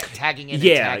fucking tagging in and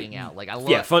tagging out. Like I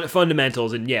love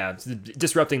fundamentals and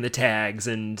disrupting the tags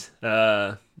and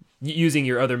using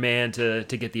your other man to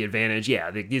get the advantage.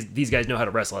 Yeah, these guys know how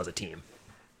to wrestle as a team.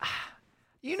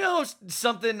 You know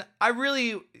something? I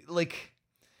really like.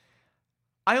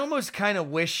 I almost kind of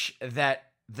wish that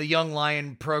the Young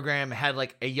Lion program had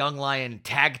like a Young Lion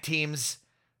tag teams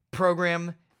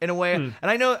program in a way. And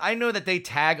I know that they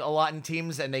tag a lot in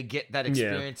teams and they get that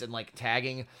experience in like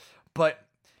tagging, but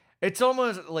it's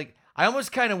almost like I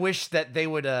almost kind of wish that they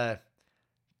would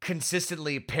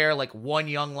consistently pair like one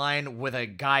Young Lion with a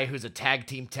guy who's a tag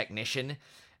team technician,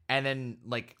 and then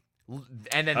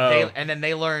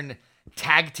they learn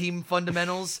tag team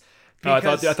fundamentals. I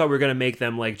thought we were gonna make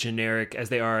them like generic as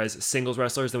they are as singles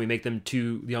wrestlers. Then we make them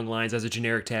two Young Lions as a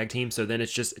generic tag team. So then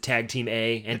it's just Tag Team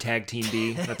A and Tag Team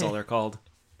B. That's all they're called.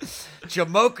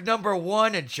 Jamoke number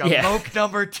 1 and Jamoke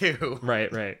number 2.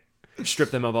 Right.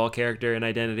 Strip them of all character and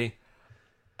identity.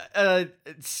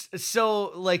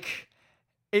 So like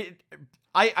it.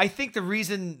 I think the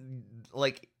reason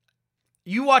like.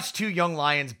 You watch two Young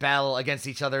Lions battle against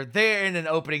each other. They're in an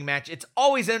opening match. It's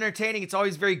always entertaining. It's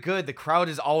always very good. The crowd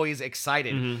is always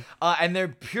excited. And they're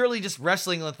purely just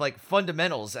wrestling with like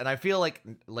fundamentals. And I feel like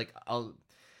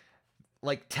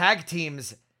tag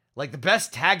teams, like the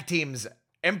best tag teams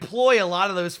employ a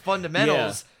lot of those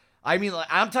fundamentals. Yeah. I mean, like,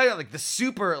 I'm talking about like the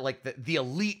super, like the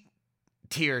elite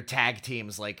tier tag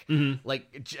teams, like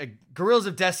Guerrillas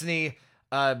of Destiny,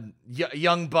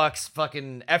 Young Bucks,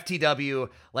 fucking FTW,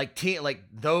 like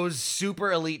those super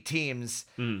elite teams.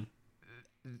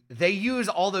 They use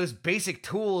all those basic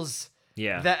tools.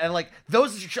 Yeah. That and like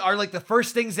those are like the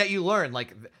first things that you learn.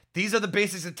 Like these are the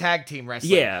basics of tag team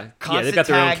wrestling. Yeah. They've got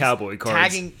their own cowboy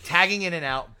cards. Tagging in and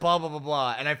out, blah blah blah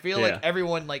blah. And I feel like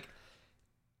everyone like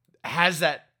has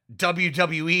that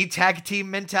WWE tag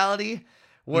team mentality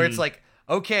where it's like,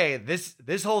 okay,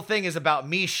 this whole thing is about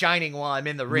me shining while I'm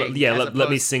in the ring. Yeah, let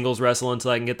me singles wrestle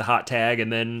until I can get the hot tag,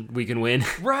 and then we can win.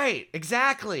 Right,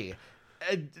 exactly.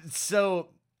 So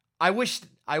I wish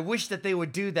that they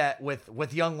would do that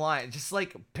with Young Lion. Just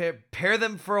like pair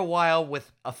them for a while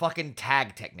with a fucking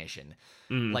tag technician.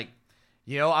 Like,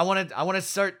 you know, I want to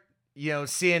start, you know,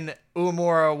 seeing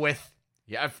Uemura with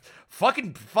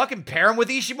fucking pair him with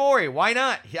Ishimori. Why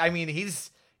not? I mean,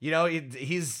 he's. You know,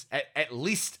 he's at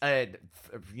least,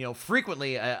 you know,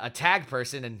 frequently a tag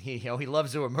person, and he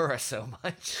loves Uemura so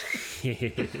much.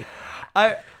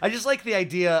 I just like the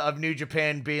idea of New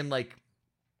Japan being like,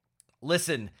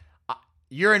 listen,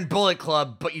 you're in Bullet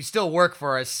Club, but you still work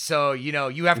for us, so you know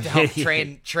you have to help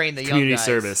train the young community guys.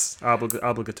 Service,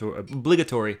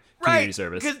 obligatory community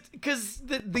service. Because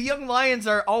the Young Lions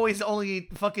are always only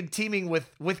fucking teaming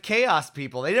with Chaos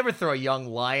people. They never throw a Young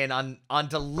Lion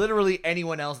onto literally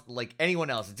anyone else. Like anyone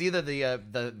else, it's either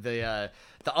the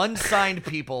unsigned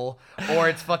people or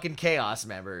it's fucking Chaos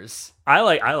members. I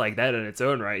like that in its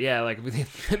own right. Yeah, like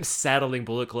saddling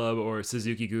Bullet Club or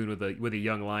Suzuki-gun with a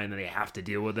Young Lion, and they have to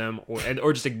deal with them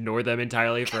or just ignore them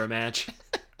entirely for a match,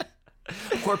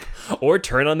 or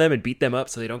turn on them and beat them up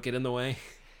so they don't get in the way.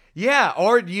 Yeah,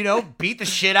 or you know, beat the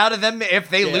shit out of them if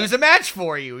they lose a match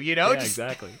for you. You know, yeah,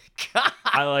 exactly. God.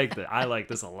 I like that. I like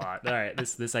this a lot. All right,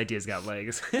 this idea's got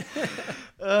legs.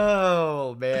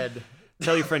 Oh man.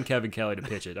 Tell your friend Kevin Kelly to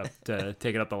pitch it up, to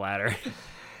take it up the ladder.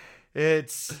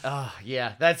 It's,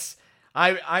 that's,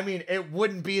 I mean, it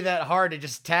wouldn't be that hard to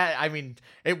just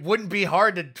it wouldn't be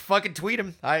hard to fucking tweet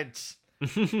him.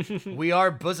 We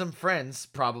are bosom friends,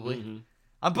 probably.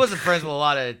 I'm bosom friends with a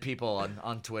lot of people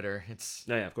on Twitter.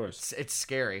 Yeah, of course. It's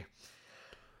scary.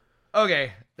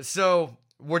 Okay, so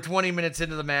we're 20 minutes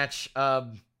into the match.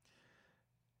 The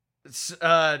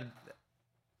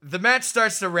match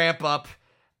starts to ramp up.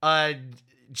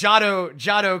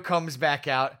 Jado comes back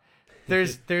out.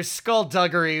 There's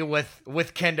skullduggery with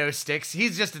kendo sticks.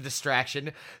 He's just a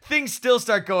distraction. Things still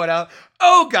start going out.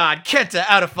 Oh god, Kenta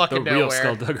out of fucking nowhere. The real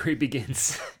skullduggery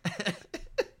begins.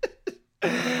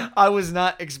 I was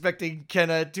not expecting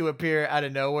Kenta to appear out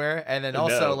of nowhere, and then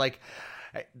also like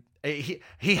he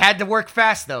had to work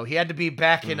fast though. He had to be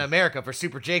back in America for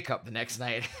Super J Cup the next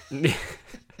night.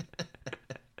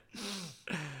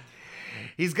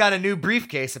 He's got a new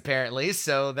briefcase apparently,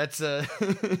 so that's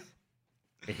it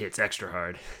hits extra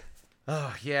hard.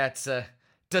 Oh yeah, it's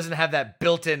doesn't have that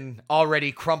built-in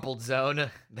already crumpled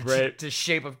zone to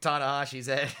shape of Tanahashi's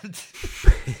head.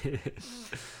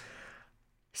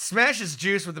 Smashes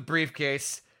Juice with the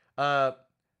briefcase. Marty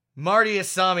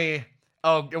Asami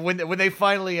Oh, when they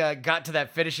finally got to that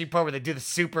finishing part where they do the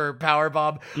super power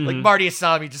bomb, like Marty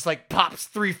Asami just like pops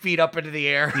 3 feet up into the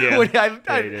air. Yeah,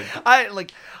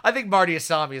 I think Marty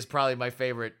Asami is probably my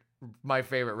favorite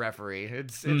referee.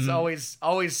 It's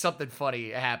always something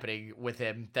funny happening with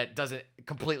him that doesn't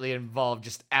completely involve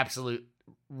just absolute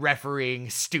refereeing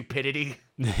stupidity.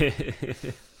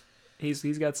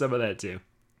 He's got some of that too.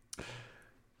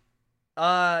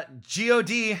 God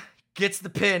gets the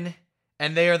pin,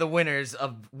 and they are the winners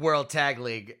of World Tag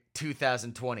League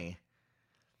 2020.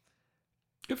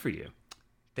 Good for you.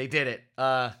 They did it.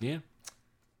 Yeah.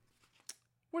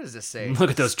 What does this say? Look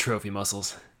at those trophy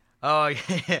muscles. Oh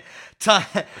yeah,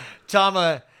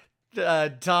 Tama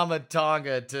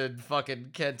Tonga to fucking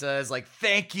Kenta is like,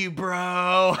 thank you,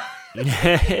 bro.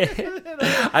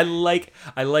 I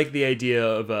like the idea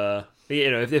of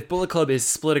if Bullet Club is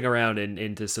splitting around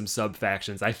into some sub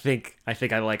factions, I think I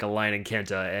like aligning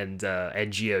Kenta and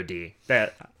God.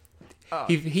 That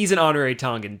he's an honorary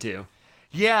Tongan too.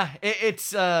 Yeah,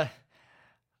 it's that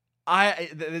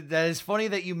is funny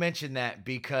that you mentioned that,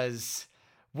 because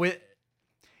with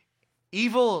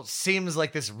Evil seems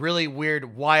like this really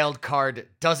weird wild card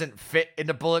doesn't fit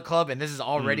into Bullet Club, and this is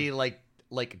already like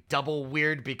double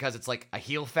weird because it's like a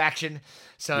heel faction.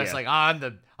 So it's like, I'm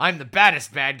the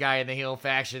baddest bad guy in the heel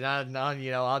faction.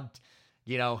 I'll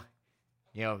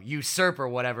usurp or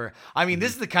whatever. I mean,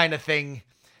 this is the kind of thing.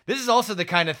 This is also the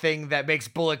kind of thing that makes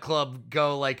Bullet Club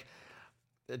go like,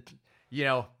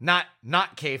 not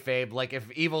kayfabe. Like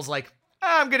if Evil's like,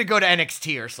 I'm gonna go to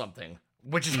NXT or something.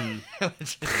 Which is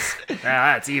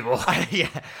that's Evil.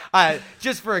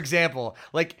 Just for example,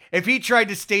 like if he tried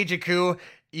to stage a coup,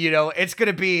 it's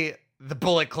gonna be the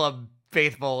Bullet Club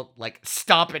faithful like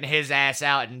stomping his ass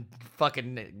out and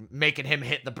fucking making him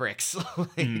hit the bricks.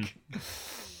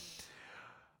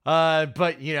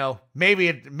 But maybe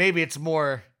it's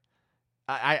more.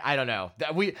 I don't know.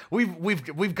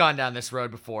 We've gone down this road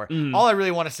before. All I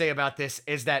really want to say about this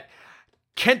is that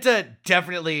Kenta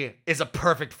definitely is a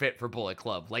perfect fit for Bullet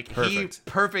Club. Like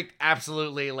perfect,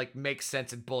 absolutely like makes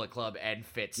sense in Bullet Club and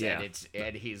fits. Yeah.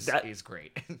 And he's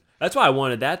great. That's why I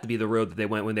wanted that to be the road that they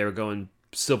went when they were going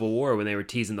Civil War, when they were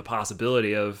teasing the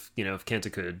possibility of, if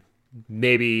Kenta could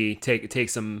maybe take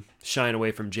some shine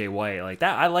away from Jay White like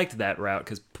that. I liked that route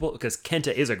because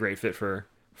Kenta is a great fit for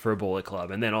a Bullet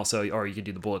Club, and then also, or you could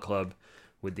do the Bullet Club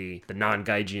with the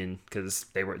non-gaijin, because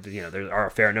they were, there are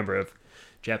a fair number of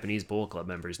Japanese Bullet Club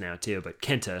members now too, but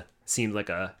Kenta seemed like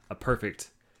a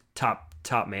perfect top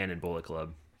man in Bullet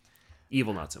Club.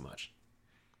 Evil not so much.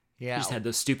 Yeah, he just had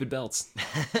those stupid belts.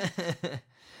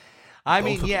 I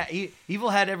mean, yeah, Evil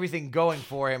had everything going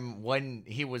for him when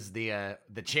he was the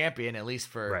champion, at least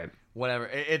for whatever.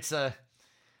 It's I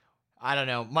don't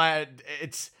know.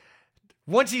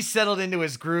 Once he settled into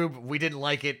his groove, we didn't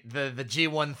like it. The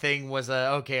G1 thing was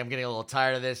okay, I'm getting a little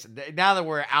tired of this. Now that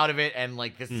we're out of it, and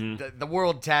like this, the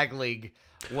World Tag League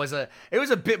was a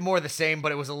bit more the same,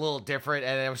 but it was a little different,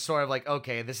 and it was sort of like,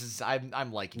 okay,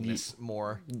 I'm liking this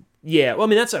more. Yeah, well,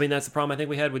 that's the problem I think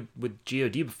we had with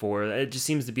God before. It just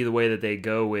seems to be the way that they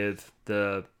go with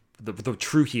the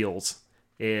true heels.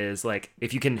 Is like,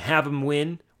 if you can have them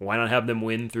win, why not have them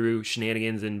win through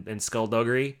shenanigans and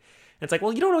skullduggery? And it's like,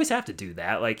 well, you don't always have to do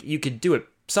that. Like, you could do it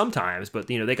sometimes, but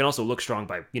they can also look strong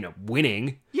by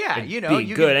winning. Yeah, and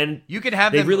being good. And you could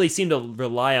have they them really seem to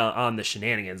rely on the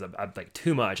shenanigans of like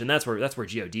too much, and that's where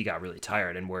God got really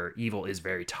tired, and where Evil is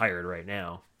very tired right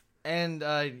now. And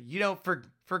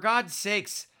for God's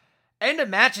sakes, end a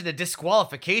match in a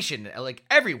disqualification like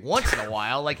every once in a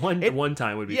while. Like one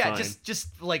time would be fine. Yeah,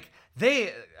 just like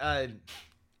they.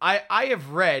 I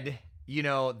have read.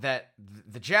 That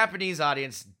the Japanese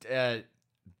audience,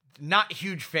 not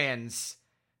huge fans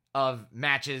of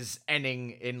matches ending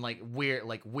in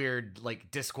weird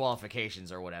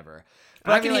disqualifications or whatever.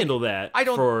 But I can handle that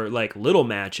for like little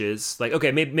matches. Like,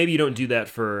 okay, maybe you don't do that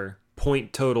for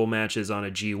point total matches on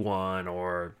a G1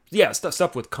 or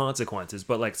stuff with consequences.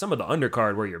 But like some of the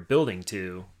undercard where you're building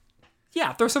to,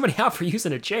 throw somebody out for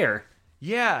using a chair.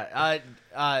 Yeah,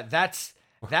 that's.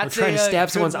 We're trying to stab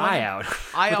someone's eye out.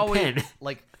 I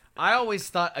always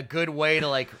thought a good way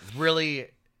to really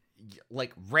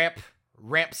ramp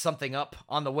something up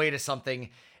on the way to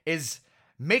something is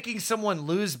making someone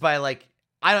lose by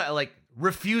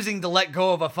refusing to let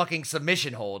go of a fucking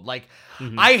submission hold. Like,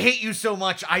 I hate you so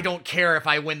much, I don't care if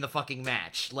I win the fucking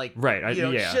match. Like,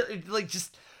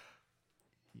 just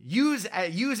use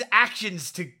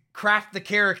actions to craft the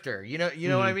character. You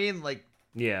know what I mean? Like,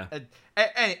 yeah.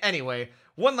 Anyway,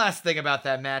 One last thing about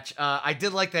that match, I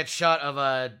did like that shot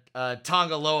of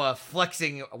Tonga Loa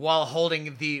flexing while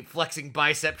holding the flexing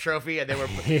bicep trophy, and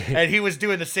and he was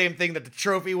doing the same thing that the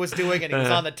trophy was doing, and he was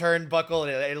on the turnbuckle,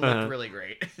 and it looked really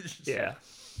great. Yeah.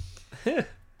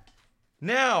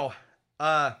 Now,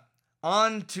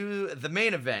 on to the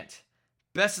main event.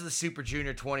 Best of the Super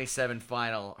Junior 27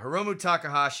 final. Hiromu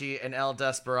Takahashi and El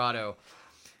Desperado.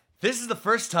 This is the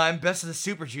first time Best of the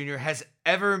Super Junior has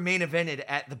ever main evented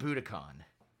at the Budokan.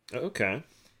 Okay.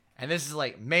 And this is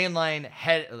like mainline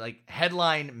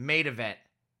headline main event.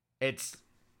 It's,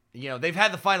 they've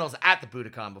had the finals at the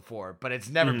Budokan before, but it's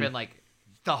never been like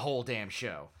the whole damn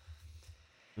show.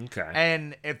 Okay.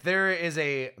 And if there is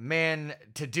a man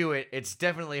to do it, it's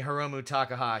definitely Hiromu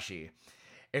Takahashi.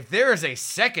 If there is a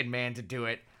second man to do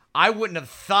it, I wouldn't have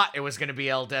thought it was going to be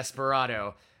El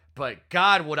Desperado, but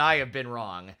God, would I have been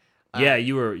wrong. Yeah,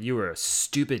 you were a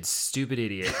stupid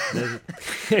idiot.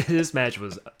 This match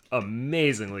was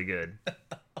amazingly good.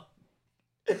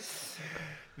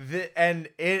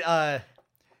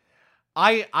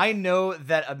 I know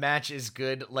that a match is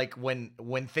good like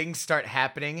when things start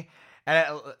happening.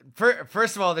 And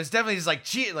first of all, there's definitely just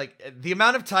the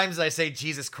amount of times I say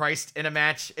Jesus Christ in a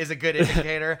match is a good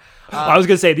indicator. I was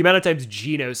gonna say the amount of times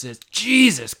Gino says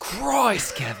Jesus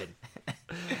Christ, Kevin.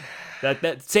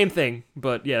 That same thing,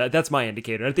 but yeah, that's my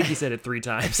indicator. I think he said it 3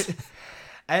 times.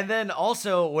 And then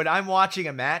also when I'm watching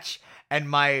a match and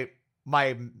my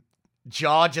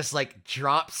jaw just like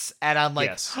drops and I'm like,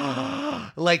 yes.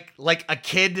 like a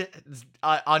kid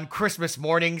on Christmas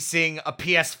morning seeing a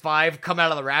PS5 come out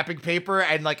of the wrapping paper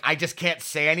and like I just can't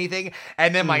say anything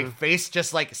and then my face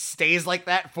just like stays like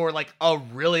that for like a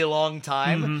really long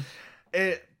time.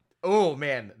 Oh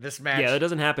man, this match. Yeah, that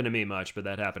doesn't happen to me much, but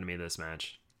that happened to me this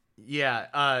match.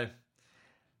 Yeah,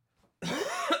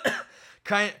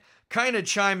 kind of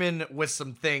chime in with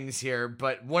some things here,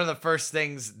 but one of the first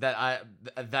things that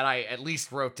I at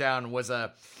least wrote down was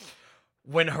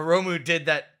when Hiromu did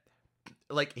that,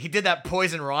 like he did that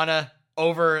Poison Rana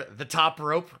over the top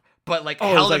rope, but like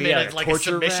held him in like a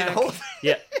submission hold.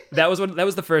 Yeah, that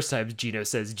was the first time Gino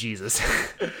says Jesus.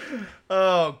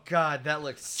 Oh God, that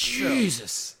looks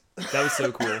Jesus. That was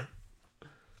so cool.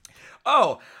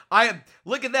 Oh,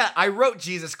 look at that. I wrote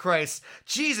Jesus Christ.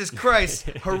 Jesus Christ.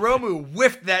 Hiromu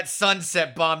whiffed that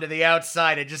sunset bomb to the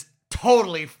outside and just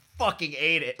totally fucking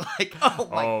ate it. Like,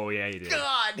 oh yeah, he did.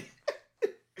 God.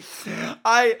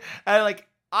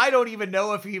 I don't even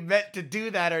know if he meant to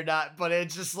do that or not, but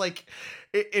it's just like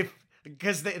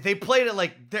because they played it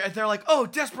like they're like, oh,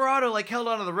 Desperado like held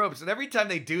onto the ropes, and every time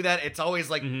they do that, it's always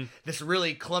like this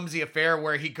really clumsy affair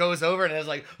where he goes over and is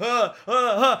like, nah,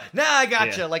 I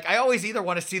gotcha. Yeah. Like I always either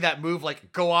want to see that move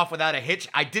like go off without a hitch.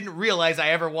 I didn't realize I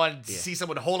ever wanted to see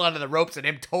someone hold onto the ropes and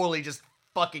him totally just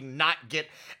fucking not get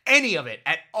any of it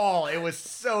at all. It was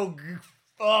so,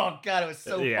 oh God, it was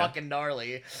so fucking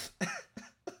gnarly.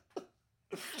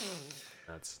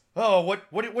 That's. Oh, what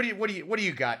do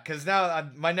you got? Because now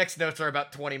my next notes are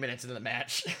about 20 minutes into the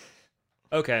match.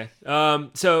 Okay.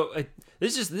 So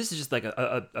this is just like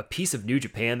a piece of New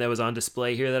Japan that was on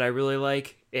display here that I really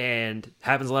like, and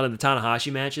happens a lot in the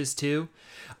Tanahashi matches too.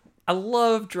 I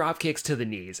love drop kicks to the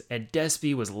knees, and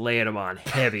Despy was laying them on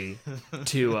heavy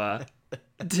to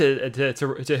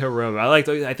Hiromu.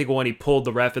 I think when he pulled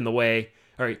the ref in the way,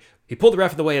 or he pulled the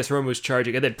ref in the way as Hiromu was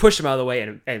charging, and then pushed him out of the way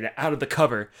and out of the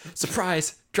cover.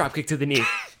 Surprise! Dropkick to the knee.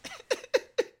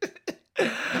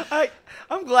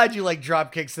 I'm glad you like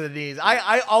drop kicks to the knees.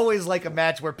 I always like a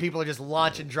match where people are just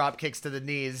launching drop kicks to the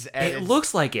knees. And it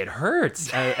looks like it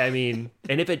hurts. I mean,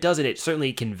 and if it doesn't, it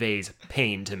certainly conveys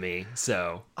pain to me.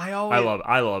 So I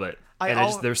love it.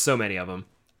 There's so many of them.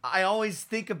 I always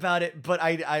think about it, but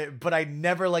I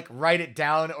never like write it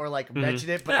down or like mention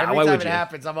it. But every time it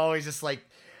happens, I'm always just like,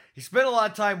 you spent a lot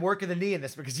of time working the knee in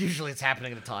this, because usually it's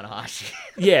happening to Tanahashi.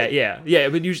 Yeah.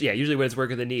 But usually when it's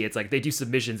working the knee, it's like they do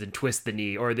submissions and twist the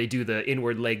knee, or they do the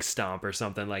inward leg stomp or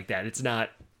something like that. It's not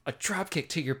a drop kick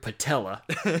to your patella.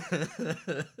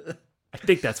 I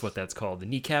think that's what that's called. The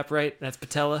kneecap, right? That's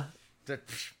patella?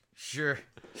 Sure.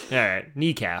 All right,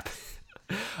 kneecap.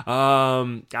 I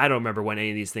don't remember when any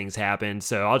of these things happened,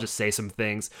 so I'll just say some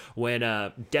things. When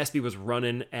Despy was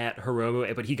running at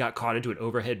Hiromu, but he got caught into an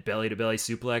overhead belly-to-belly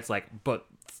suplex, but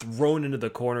thrown into the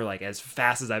corner like as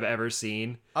fast as I've ever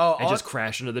seen, and just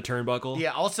crashed into the turnbuckle.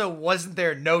 Yeah. Also, wasn't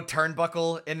there no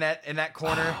turnbuckle in that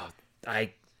corner?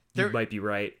 You might be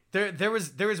right. There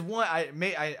was one.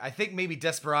 I think maybe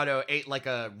Desperado ate like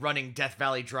a running Death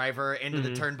Valley driver into the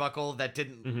turnbuckle that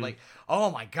didn't like. Oh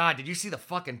my God! Did you see the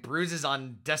fucking bruises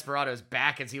on Desperado's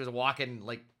back as he was walking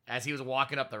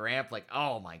up the ramp? Like,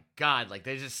 oh my God! Like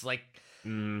they just like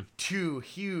 2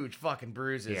 huge fucking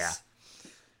bruises. Yeah.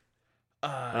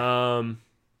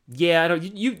 Yeah, I don't.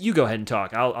 You go ahead and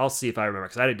talk. I'll see if I remember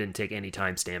because I didn't take any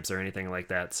timestamps or anything like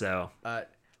that. So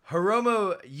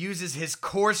Hiromu uses his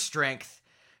core strength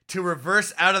to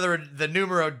reverse out of the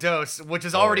numero dos, which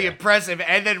is already impressive,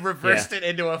 and then reversed it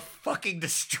into a fucking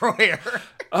destroyer.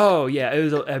 Oh yeah, it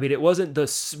was. I mean, it wasn't the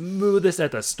smoothest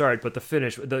at the start, but the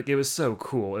finish, it was so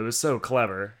cool. It was so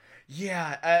clever.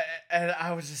 Yeah, and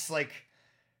I was just like,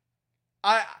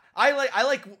 I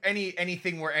like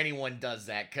anything where anyone does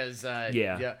that because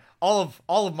all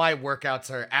of my workouts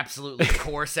are absolutely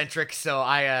core centric, so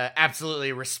I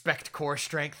absolutely respect core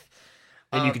strength.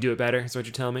 And you could do it better. Is what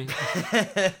you're telling me?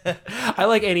 I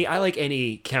like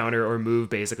any counter or move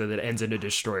basically that ends in a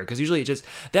destroyer because usually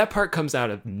that part comes out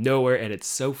of nowhere and it's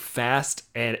so fast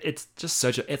and it's just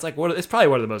it's probably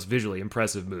one of the most visually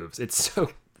impressive moves. It's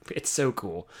so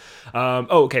cool.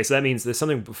 Okay, so that means there's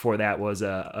something before that was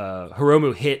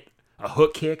Hiromu hit a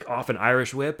hook kick off an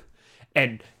Irish whip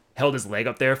and held his leg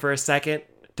up there for a second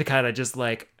to kind of just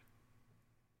like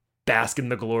bask in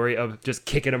the glory of just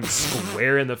kicking him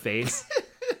square in the face.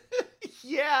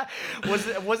 Yeah,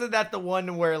 wasn't that the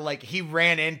one where like he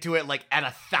ran into it like at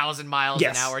 1,000 miles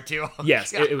an hour too? Oh,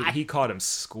 yes, he caught him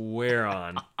square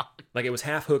on. Like it was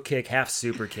half hook kick, half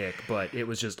super kick, but it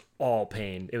was just all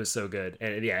pain. It was so good,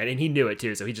 and and he knew it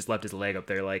too, so he just left his leg up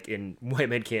there like in White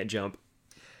Men Can't Jump.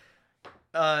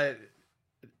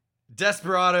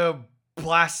 Desperado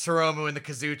blasts Hiromu in the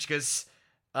Kazuchikas.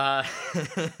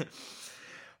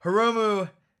 Hiromu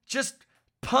just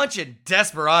punching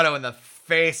Desperado in the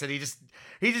face, and he just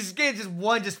gets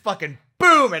one fucking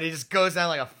boom, and he just goes down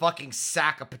like a fucking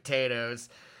sack of potatoes.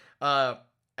 And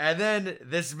then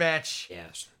this match,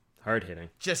 hard hitting,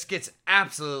 just gets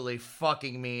absolutely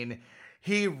fucking mean.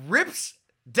 He rips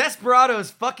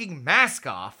Desperado's fucking mask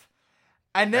off,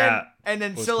 and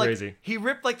then so like crazy. He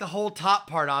ripped like the whole top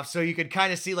part off, so you could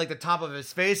kind of see like the top of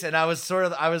his face, and I was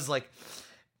like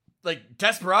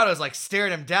Desperado's like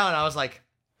staring him down. I was like,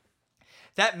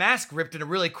 that mask ripped in a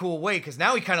really cool way because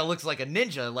now he kind of looks like a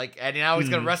ninja. Like, and now he's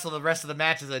gonna wrestle the rest of the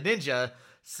match as a ninja,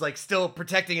 like still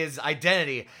protecting his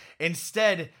identity.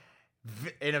 Instead,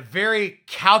 in a very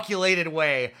calculated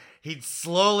way, he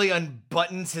slowly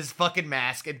unbuttons his fucking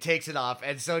mask and takes it off.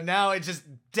 And so now it's just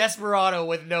Desperado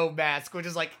with no mask, which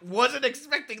is like wasn't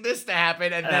expecting this to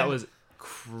happen. And that was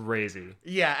crazy.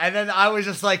 Yeah, and then I was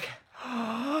just like,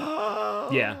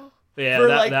 yeah.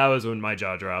 Yeah, that was when my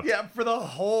jaw dropped. Yeah, for the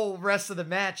whole rest of the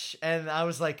match, and I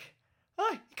was like, oh,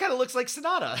 he kind of looks like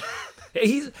Sonata.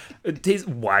 He's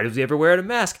why does he ever wear a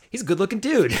mask? He's a good-looking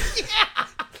dude.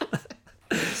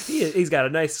 Yeah. He's got a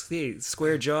nice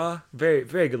square jaw. Very,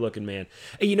 very good-looking man.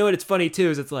 And you know what? It's funny, too,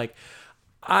 is it's like,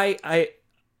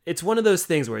 it's one of those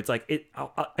things where it's like,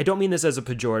 I don't mean this as a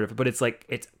pejorative, but it's like,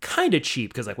 it's kind of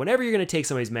cheap because like whenever you're going to take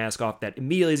somebody's mask off, that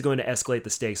immediately is going to escalate the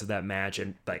stakes of that match.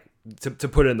 And like to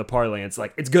put it in the parlance,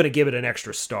 like it's going to give it an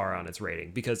extra star on its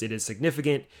rating because it is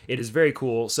significant. It is very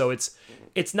cool. So it's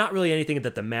not really anything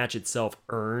that the match itself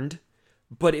earned,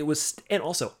 but it was, and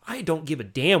also I don't give a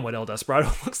damn what El Desperado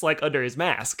looks like under his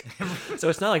mask. So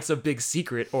it's not like some big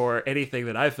secret or anything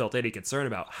that I felt any concern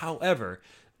about. However,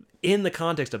 in the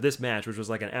context of this match, which was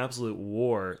like an absolute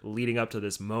war leading up to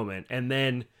this moment, and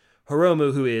then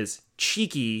Hiromu, who is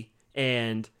cheeky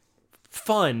and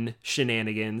fun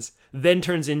shenanigans, then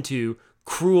turns into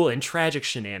cruel and tragic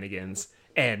shenanigans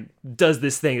and does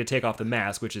this thing to take off the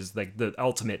mask, which is like the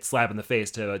ultimate slap in the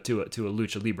face to a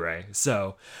lucha libre.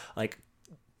 So, like,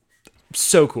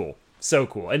 so cool. So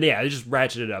cool. And yeah, it just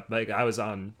ratcheted up. Like I was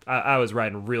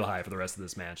riding real high for the rest of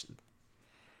this match.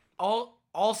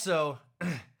 Also,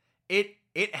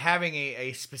 it having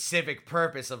a specific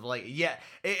purpose of like,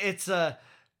 it's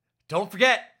don't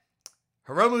forget,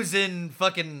 Hiromu's in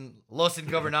fucking Los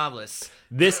Ingobernables.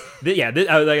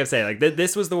 Like I say, like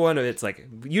this was the one. It's like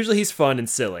usually he's fun and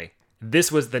silly.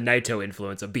 This was the Naito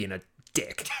influence of being a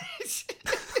dick.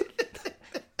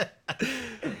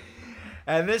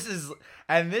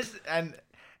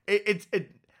 It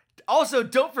also,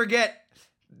 don't forget,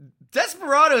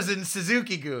 Desperado's in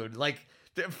Suzuki-gun. Like,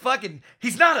 fucking,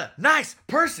 he's not a nice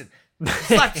person.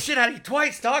 Slap the shit out of you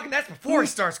twice, dog, and that's before he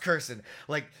starts cursing.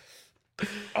 Like,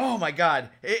 oh my god,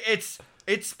 it's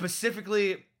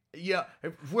specifically, yeah.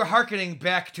 We're hearkening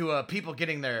back to people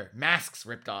getting their masks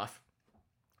ripped off.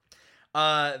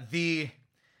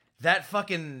 That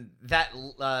fucking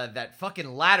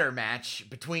ladder match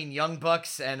between Young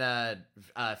Bucks and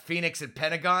Phoenix and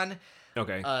Pentagon.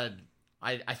 Okay.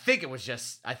 I think it was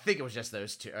just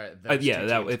those two.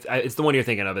 It's the one you're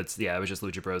thinking of. It was just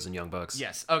Lucha Bros and Young Bucks.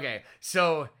 Yes. Okay.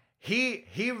 So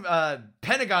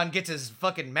Pentagon gets his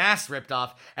fucking mask ripped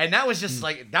off, and that was just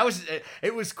like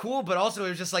it was cool, but also it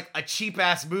was just like a cheap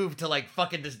ass move to like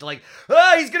fucking just like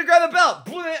he's gonna grab the belt,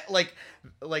 like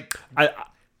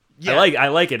I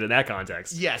like it in that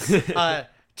context. Yes.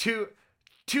 To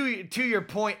your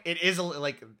point, it is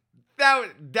like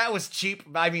that was cheap.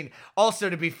 I mean, also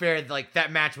to be fair, like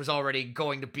that match was already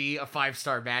going to be a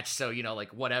 5-star match, so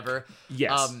like whatever.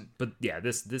 Yes. But yeah,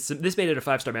 this made it a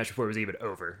 5-star match before it was even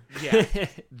over. Yeah.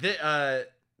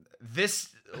 This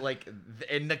like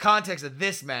in the context of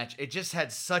this match, it just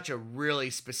had such a really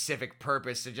specific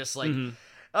purpose to just like,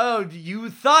 oh, you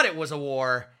thought it was a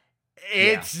war.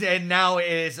 And now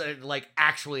it is like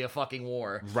actually a fucking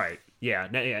war. Right. Yeah.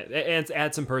 And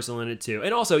add some personal in it too.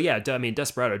 And also, yeah, I mean,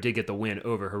 Desperado did get the win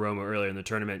over Hiromu earlier in the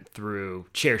tournament through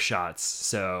chair shots.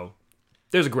 So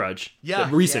there's a grudge. Yeah.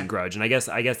 A recent grudge. And I guess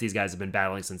these guys have been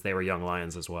battling since they were young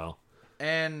lions as well.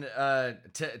 And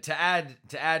to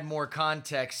add more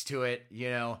context to it,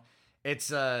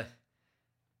 it's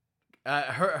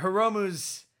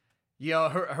Hiromu's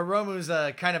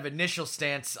Hiromu's kind of initial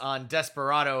stance on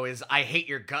Desperado is "I hate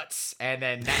your guts," and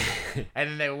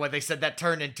then when they said that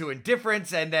turned into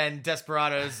indifference, and then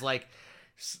Desperado's like,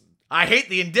 "I hate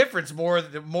the indifference more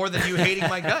than you hating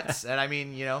my guts." And I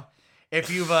mean, if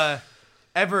you've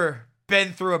ever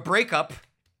been through a breakup,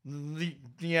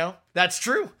 that's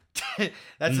true.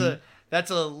 That's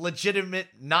a legitimate,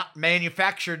 not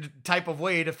manufactured type of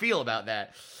way to feel about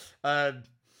that.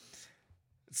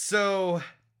 So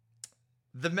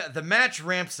the match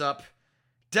ramps up.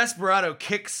 Desperado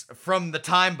kicks from the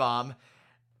time bomb,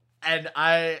 and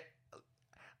I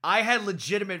had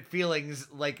legitimate feelings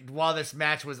like while this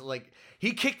match was like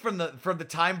he kicked from the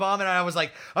time bomb, and I was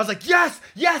like yes,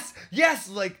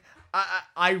 like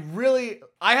I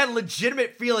had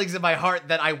legitimate feelings in my heart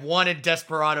that I wanted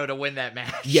Desperado to win that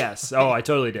match. Yes. Oh, I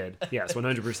totally did. Yes,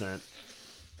 100%.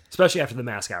 Especially after the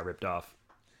mask got ripped off,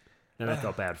 and I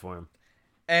felt bad for him.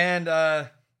 And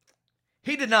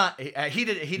he did not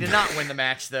win the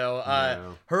match though.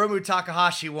 No. Hiromu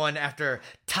Takahashi won after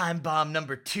Time Bomb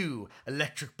number 2,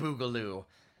 Electric Boogaloo,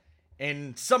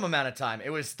 in some amount of time. It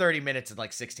was 30 minutes and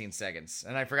like 16 seconds.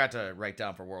 And I forgot to write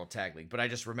down for World Tag League, but I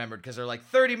just remembered because they're like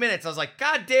 30 minutes. I was like,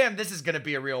 God damn, this is going to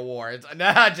be a real war.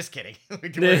 Nah, just kidding.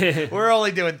 We're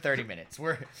only doing 30 minutes.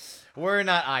 We're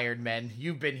not Iron Men.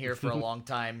 You've been here for a long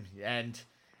time, and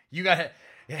you got to...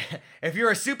 If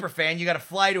you're a super fan, you got to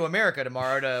fly to America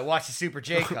tomorrow to watch the Super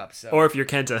J Cup. So. Or if you're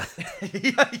Kenta.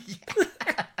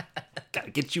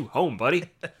 Gotta get you home, buddy.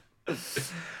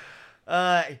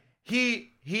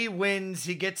 He wins.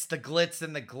 He gets the glitz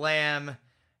and the glam.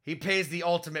 He pays the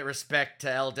ultimate respect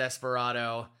to El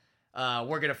Desperado.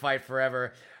 We're gonna fight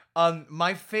forever.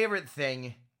 My favorite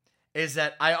thing is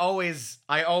that I always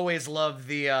love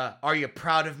the "Are you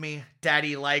proud of me,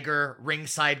 Daddy Liger"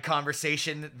 ringside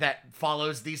conversation that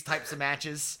follows these types of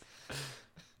matches.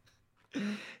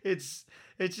 It's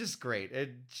just great.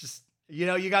 It just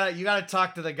you gotta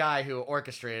talk to the guy who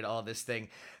orchestrated all this thing.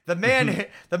 The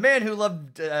man who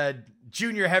loved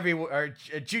junior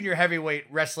heavyweight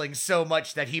wrestling so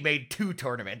much that he made 2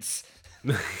 tournaments.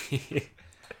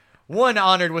 One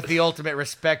honored with the ultimate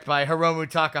respect by Hiromu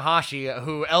Takahashi,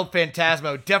 who El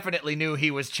Phantasmo definitely knew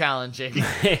he was challenging.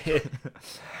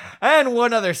 And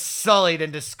one other sullied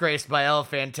and disgraced by El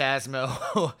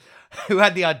Phantasmo, who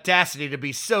had the audacity to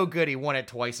be so good he won it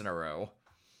twice in a row.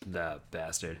 The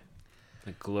bastard.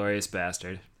 The glorious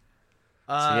bastard.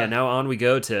 So yeah, now on we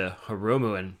go to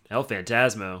Hiromu and El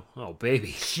Phantasmo. Oh,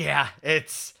 baby. Yeah,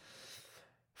 it's...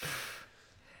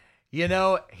 he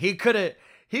could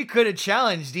have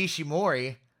challenged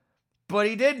Ishimori, but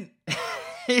he didn't.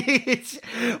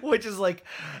 Which is like,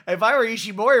 if I were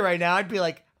Ishimori right now, I'd be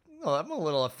like, oh, I'm a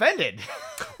little offended.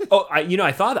 Oh,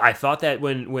 I thought that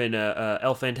when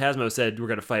El Phantasmo said we're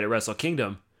gonna fight at Wrestle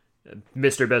Kingdom,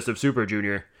 Mr. Best of Super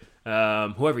Junior,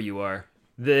 whoever you are,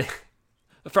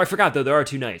 I forgot though there are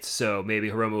 2 nights, so maybe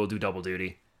Hiromu will do double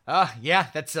duty. Yeah,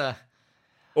 that's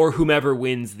or whomever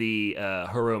wins the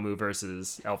Hiromu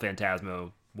versus El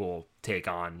Phantasmo will take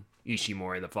on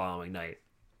Ishimori the following night.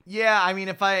 Yeah, I mean,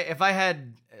 if I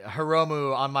had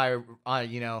Hiromu on my,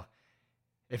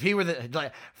 if he were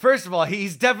first of all,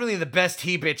 he's definitely the best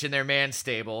he bitch in their man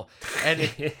stable,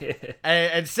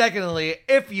 and secondly,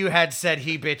 if you had said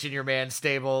he bitch in your man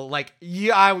stable, like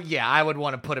I would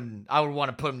want to put him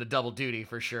to double duty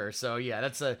for sure. So yeah,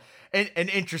 that's an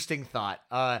interesting thought.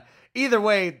 Either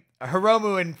way,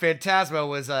 Hiromu and Phantasmo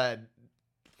was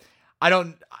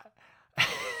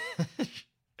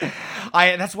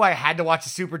That's why I had to watch the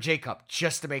Super J Cup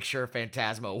just to make sure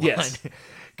Phantasmo won. Yes.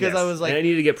 Because I was like, and I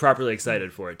need to get properly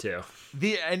excited for it too.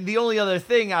 the only other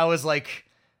thing I was like,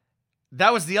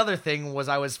 that was the other thing was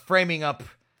I was framing up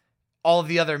all of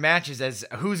the other matches as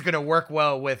who's gonna work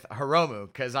well with Hiromu,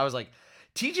 because I was like,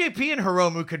 TJP and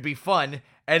Hiromu could be fun,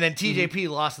 and then TJP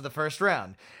lost in the first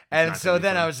round, and so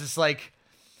then I was just like,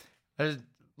 I was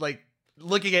like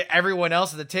looking at everyone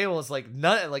else at the table. It's like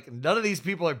none of these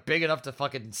people are big enough to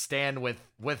fucking stand with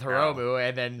Hiromu,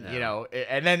 and then you know,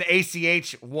 and then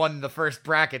ACH won the first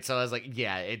bracket, so I was like,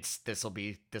 yeah, this'll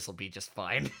be just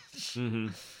fine.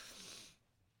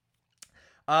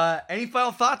 Any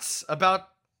final thoughts about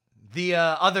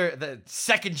the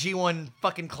second G1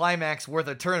 fucking climax worth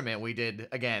of tournament we did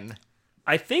again?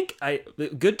 I think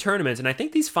good tournaments, and I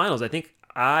think these finals, I think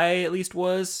I at least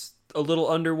was a little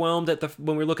underwhelmed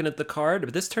when we were looking at the card,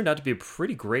 but this turned out to be a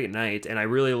pretty great night, and I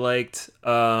really liked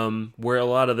where a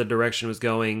lot of the direction was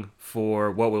going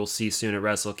for what we'll see soon at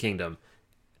Wrestle Kingdom.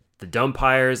 The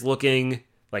Dumpires looking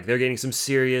like they're getting some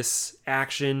serious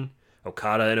action.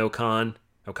 Okada, Okan,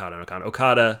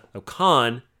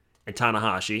 and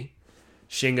Tanahashi.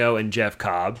 Shingo and Jeff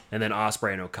Cobb, and then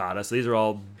Ospreay and Okada. So these are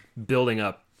all building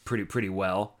up pretty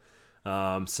well.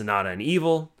 Sonata and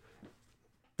Evil.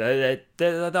 The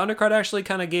undercard actually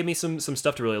kind of gave me some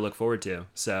stuff to really look forward to.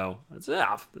 So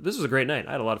this was a great night.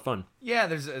 I had a lot of fun. Yeah,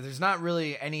 there's not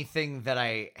really anything that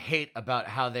I hate about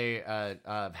how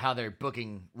they're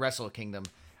booking Wrestle Kingdom.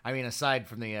 I mean, aside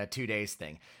from the 2 days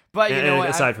thing. But you know what?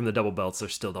 Aside from the double belts,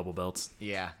 there's still double belts.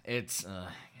 Yeah, it's God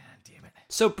damn it.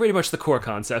 So pretty much the core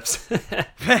concepts.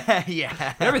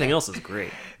 Yeah. Everything else is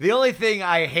great. The only thing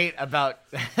I hate about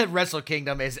Wrestle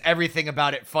Kingdom is everything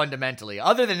about it fundamentally.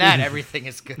 Other than that, everything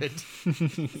is good.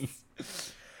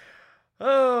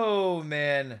 Oh,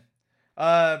 man.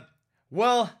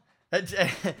 Well,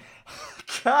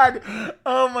 God,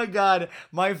 oh my God,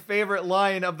 my favorite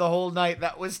line of the whole night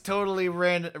that was totally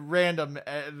random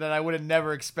that I would have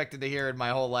never expected to hear in my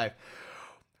whole life.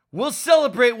 We'll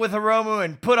celebrate with Hiromu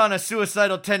and put on a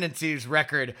Suicidal Tendencies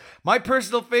record. My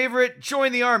personal favorite,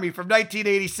 Join the Army from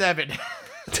 1987.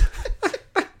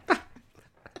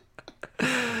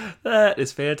 That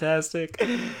is fantastic.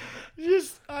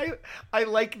 Just I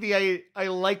like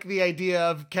the idea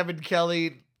of Kevin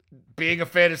Kelly being a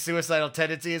fan of Suicidal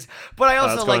Tendencies, but I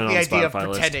also like the idea of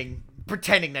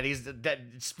pretending that he's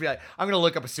just be like, I'm gonna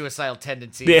look up a Suicidal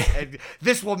Tendencies. Yeah. And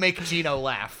this will make Gino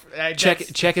laugh.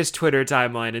 Check his Twitter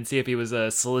timeline and see if he was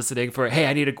soliciting for, hey,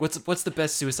 I need what's the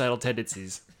best Suicidal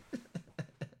Tendencies?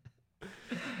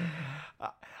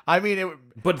 I mean,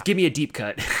 but give me a deep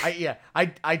cut.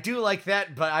 I do like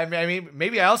that, but I mean,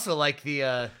 maybe I also like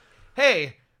the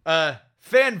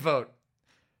fan vote.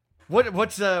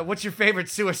 What's your favorite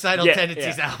Suicidal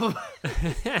Tendencies album?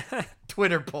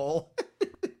 Twitter poll.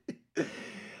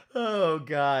 Oh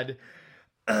God.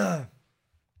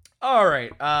 All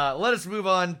right. Let us move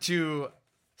on to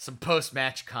some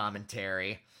post-match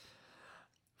commentary.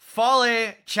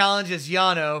 Fale challenges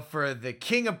Yano for the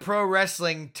King of Pro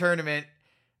Wrestling tournament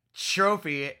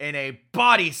trophy in a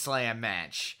body slam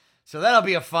match. So that'll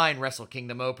be a fine Wrestle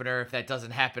Kingdom opener if that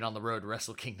doesn't happen on the road to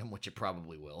Wrestle Kingdom, which it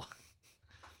probably will.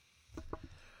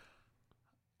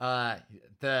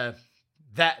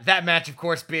 That match, of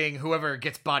course, being whoever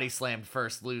gets body slammed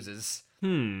first loses.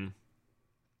 Did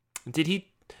he?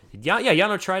 Yeah,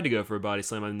 Yano tried to go for a body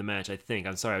slam in the match, I think.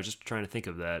 I'm sorry, I was just trying to think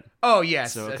of that. Oh,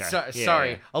 yes. So, okay.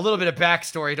 Sorry. A little bit of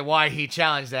backstory to why he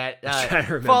challenged that. I'm trying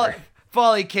to remember.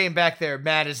 Foley came back there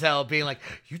mad as hell, being like,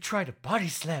 you tried to body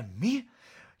slam me?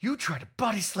 You tried to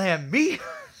body slam me?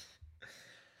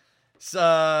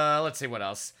 So, let's see what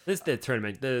else. This is the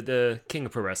tournament. The King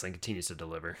of Pro Wrestling continues to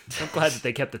deliver. I'm glad that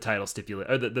they kept the title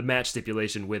the match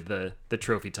stipulation with the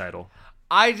trophy title.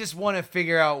 I just want to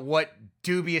figure out what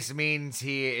dubious means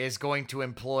he is going to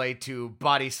employ to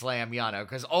body slam Yano,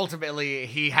 because ultimately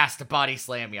he has to body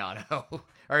slam Yano.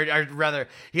 or rather,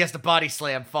 he has to body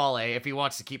slam Fale if he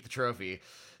wants to keep the trophy.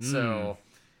 So,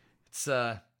 it's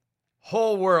a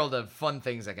whole world of fun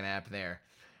things that can happen there.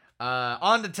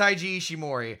 On to Taiji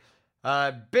Ishimori.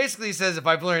 Basically says if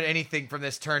I've learned anything from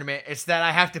this tournament, it's that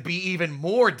I have to be even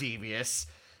more devious.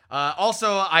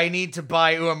 Also, I need to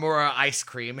buy Uemura ice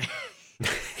cream.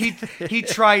 He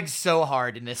tried so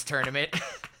hard in this tournament.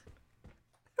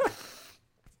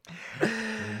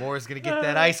 Uemura's gonna get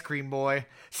that ice cream, boy.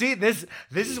 See, this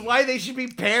is why they should be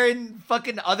pairing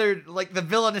fucking other, like, the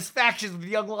villainous factions with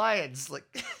Young Lions. Like,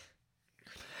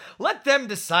 let them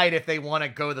decide if they want to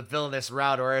go the villainous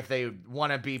route or if they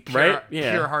want to be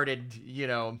pure-hearted, you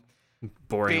know,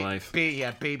 boring life.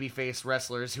 Babyface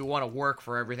wrestlers who want to work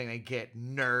for everything they get.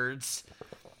 Nerds.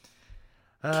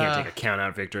 Can't take a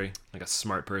count-out victory like a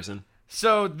smart person.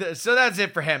 So that's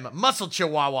it for him. Muscle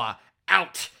Chihuahua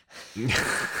out.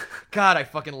 God, I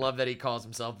fucking love that he calls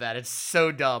himself that. It's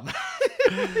so dumb.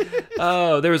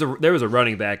 Oh, there was a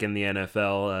running back in the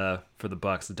NFL for the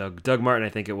Bucks, Doug Martin, I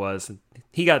think it was.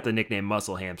 He got the nickname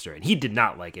Muscle Hamster, and he did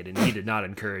not like it, and he did not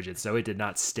encourage it, so it did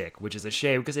not stick, which is a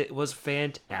shame because it was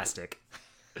fantastic.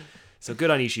 So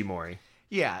good on Ishimori.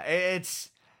 Yeah,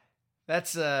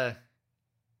 that's a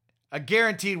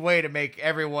guaranteed way to make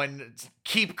everyone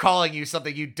keep calling you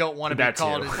something you don't want to be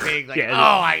called as big. Like, Yeah,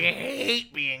 I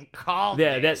hate being called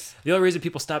this. That's the only reason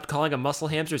people stopped calling him Muscle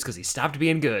Hamster is because he stopped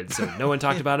being good, so no one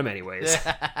talked about him anyways.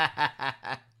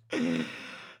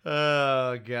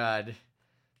 Oh, God.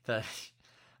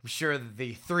 I'm sure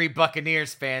the 3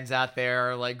 Buccaneers fans out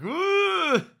there are like,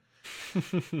 ooh,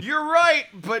 you're right,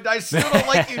 but I still don't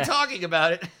like you talking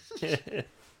about it.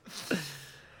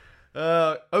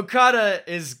 Okada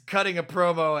is cutting a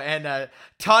promo, and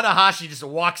Tanahashi just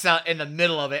walks out in the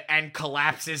middle of it and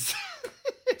collapses.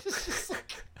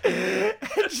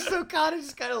 Okada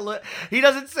just kind of he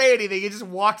doesn't say anything. He just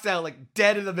walks out like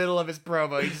dead in the middle of his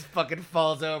promo. He just fucking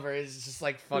falls over. He's just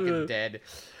like fucking dead.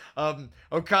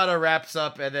 Okada wraps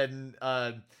up, and then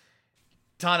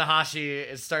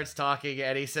Tanahashi starts talking,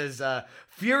 and he says,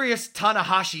 "Furious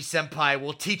Tanahashi senpai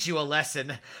will teach you a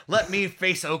lesson. Let me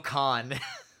face Okan."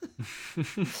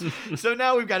 So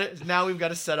now we've got it. Now we've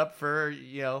got a setup for,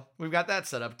 we've got that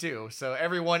set up too. So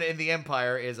everyone in the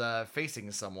Empire is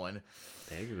facing someone.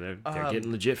 They're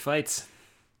getting legit fights.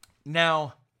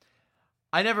 Now,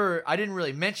 I didn't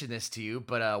really mention this to you,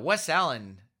 but Wes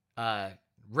Allen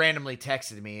randomly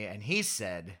texted me, and he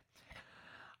said,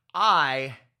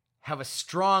 "I have a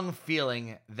strong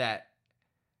feeling that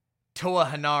Toa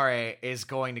Hanare is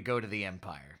going to go to the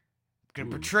Empire. Going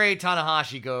to portray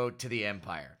Tanahashi go to the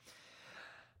Empire."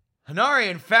 Hanare,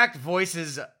 in fact,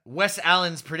 voices Wes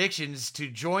Allen's predictions to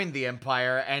join the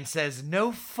Empire and says,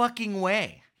 "No fucking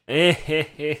way."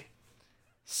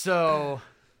 So,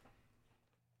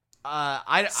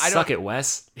 I don't... Suck it,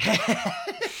 Wes.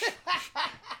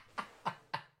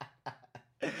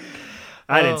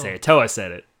 I didn't say it. Toa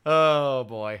said it. Oh,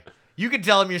 boy. You can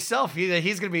tell him yourself.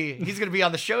 He's gonna be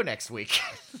on the show next week.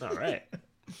 All right.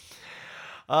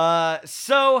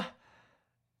 So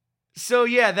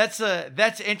yeah,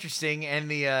 that's interesting,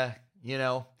 and the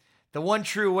one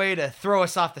true way to throw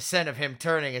us off the scent of him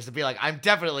turning is to be like, I'm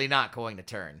definitely not going to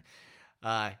turn.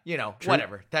 True.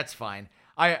 Whatever, that's fine.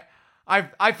 I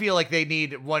feel like they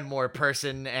need one more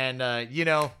person, and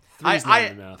Three's not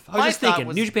enough. I was just thinking,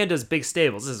 New Japan does big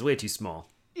stables. This is way too small.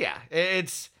 Yeah,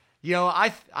 it's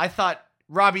I thought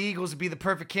Robbie Eagles would be the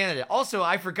perfect candidate. Also,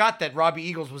 I forgot that Robbie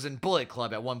Eagles was in Bullet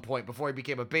Club at one point before he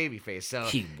became a babyface. So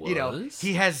he was.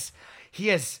 He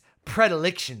has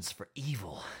predilections for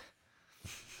evil.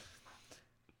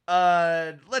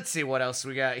 Let's see what else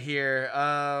we got here.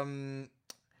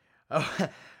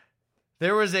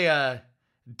 There was a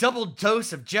double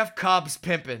dose of Jeff Cobb's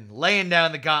pimpin', laying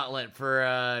down the gauntlet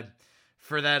for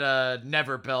that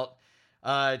Never belt.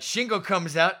 Shingo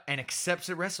comes out and accepts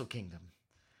at Wrestle Kingdom.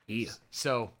 Yeah.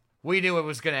 So we knew it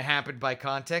was going to happen by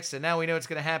context, and now we know it's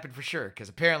going to happen for sure, because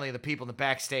apparently the people in the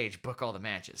backstage book all the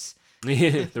matches.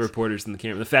 The reporters in the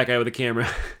camera. The fat guy with the camera.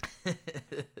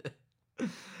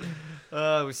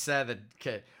 Oh, it was sad that...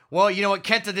 Well, you know what?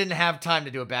 Kenta didn't have time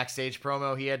to do a backstage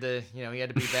promo. He had to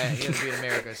be back. He had to be in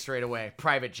America straight away.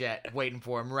 Private jet waiting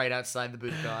for him right outside the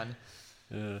Budokan.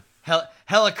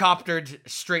 Helicoptered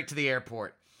straight to the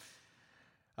airport.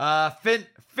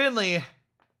 Finley...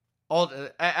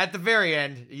 at the very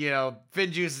end,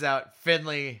 Finn Juice is out.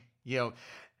 Finley,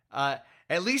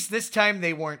 at least this time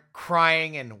they weren't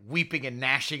crying and weeping and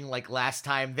gnashing like last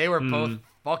time. They were both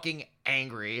fucking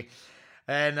angry.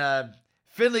 And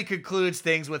Finley concludes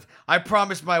things with, "I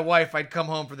promised my wife I'd come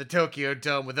home from the Tokyo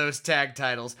Dome with those tag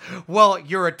titles. Well,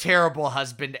 you're a terrible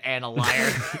husband and a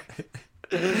liar."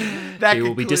 He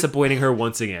will be disappointing her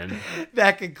once again.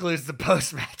 That concludes the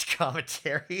post-match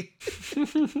commentary.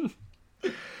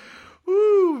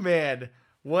 Woo, man!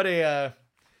 What a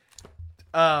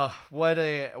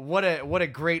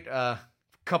great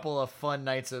couple of fun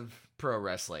nights of pro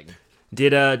wrestling.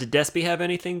 Did Despy have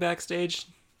anything backstage,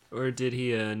 or did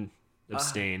he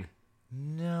abstain?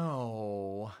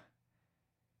 No,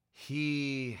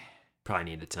 he probably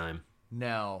needed time.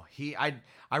 No,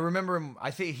 I remember him.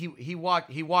 I think he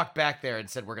walked back there and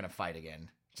said, "We're gonna fight again."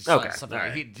 Just okay, something.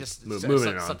 Right. He just moving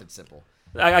on. Something simple.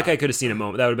 I could have seen a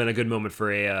moment. That would have been a good moment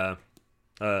for an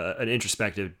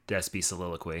introspective Despy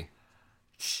soliloquy.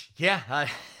 Yeah,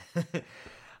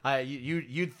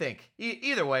 you'd think.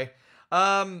 Either way,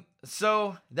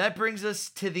 so that brings us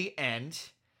to the end.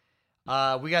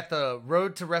 We got the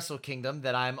Road to Wrestle Kingdom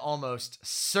that I'm almost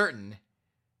certain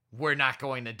we're not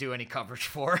going to do any coverage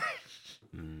for.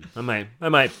 I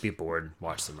might be bored.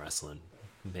 Watch some wrestling.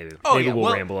 Maybe yeah, we'll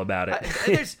well, ramble about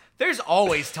it. There's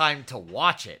always time to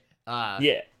watch it.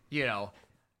 Yeah. You know,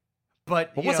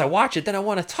 but once I watch it, then I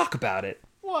want to talk about it.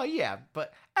 well, yeah,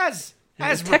 but as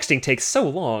Texting takes so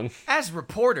long. as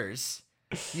reporters,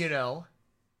 you know,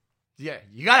 yeah,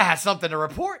 you gotta have something to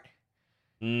report.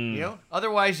 You know,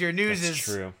 otherwise your news That's is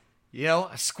true. you know,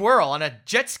 a squirrel on a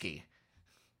jet ski.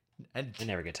 And I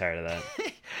never get tired of that.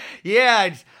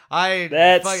 yeah, I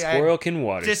That fuck, I squirrel can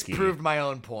water ski. disproved my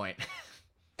own point.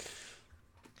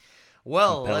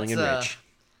 Well, Compelling and rich.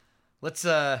 let's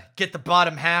get the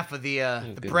bottom half of the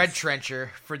goodness. bread trencher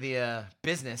for the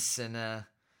business, and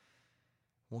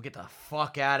we'll get the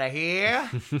fuck out of here.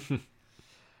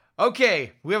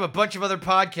 Okay, we have a bunch of other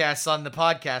podcasts on the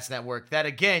podcast network that,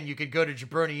 again, you could go to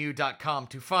jabroniu.com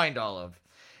to find all of.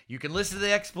 You can listen to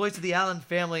the exploits of the Allen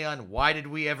family on Why Did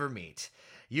We Ever Meet?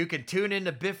 You can tune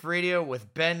into Biff Radio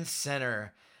with Ben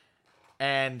Center.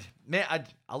 And, man,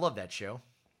 I love that show.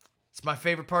 It's my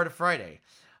favorite part of Friday.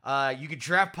 You can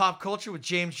draft pop culture with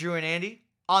James, Drew, and Andy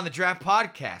on the Draft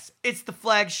Podcast. It's the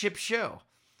flagship show.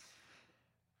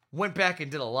 Went back and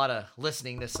did a lot of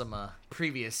listening to some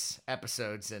previous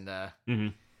episodes and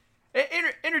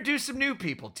introduced some new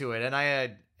people to it. And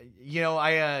I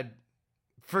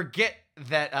forget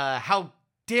that how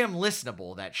damn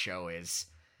listenable that show is.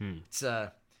 It's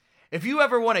if you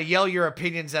ever want to yell your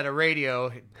opinions at a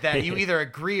radio that you either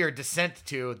agree or dissent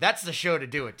to, that's the show to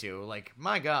do it to. Like,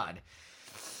 my God.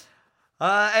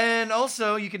 And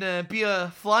also, you can be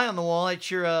a fly on the wall at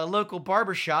your local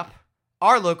barbershop.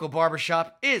 Our local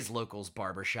barbershop is Locals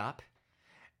Barbershop.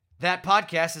 That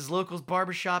podcast is Locals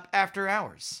Barbershop After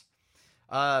Hours.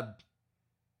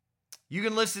 You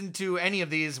can listen to any of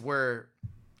these where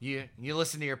you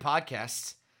listen to your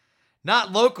podcasts.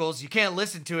 Not Locals. You can't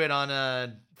listen to it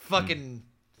on fucking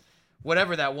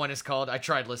whatever that one is called. I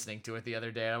tried listening to it the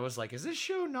other day. I was like, is this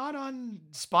show not on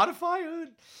Spotify?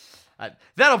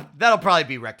 That'll probably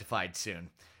be rectified soon.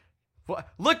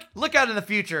 Look out in the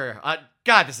future.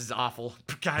 God, this is awful.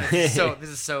 God, this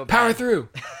is so bad. Power through.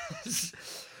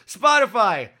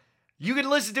 Spotify. You can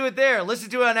listen to it there. Listen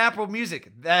to it on Apple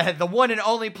Music. The one and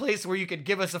only place where you can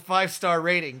give us a 5-star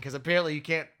rating, because apparently you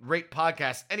can't rate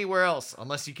podcasts anywhere else.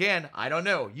 Unless you can. I don't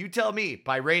know. You tell me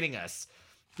by rating us.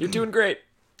 You're doing great.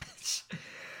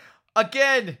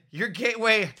 Again, your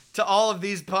gateway to all of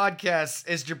these podcasts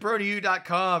is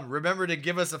jabroniu.com. Remember to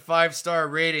give us a 5-star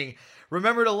rating.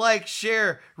 Remember to like,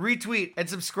 share, retweet, and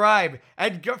subscribe.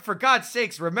 And for God's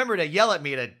sakes, remember to yell at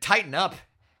me to tighten up.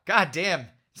 God damn.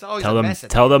 It's always a mess.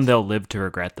 Tell them they'll live to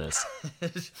regret this.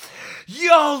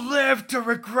 You'll live to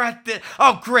regret this.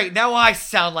 Oh, great. Now I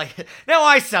sound like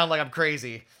I'm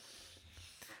crazy.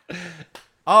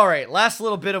 All right. Last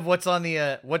little bit of what's on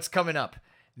the what's coming up.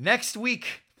 Next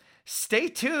week, stay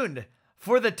tuned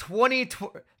for the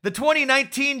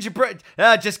 2019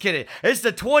 just kidding. It's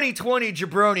the 2020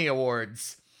 Jabroni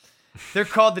Awards. They're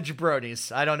called the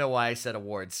Jabronis. I don't know why I said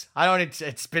awards.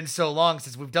 It's been so long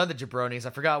since we've done the Jabronis.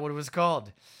 I forgot what it was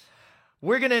called.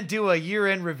 We're going to do a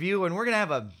year-end review, and we're going to have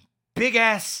an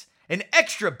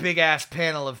extra big-ass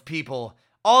panel of people.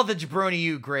 All the Jabroni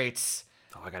U greats.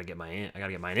 Oh, I gotta get mine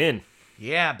in.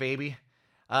 Yeah, baby.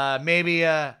 Maybe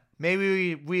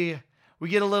we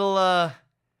get a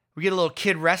little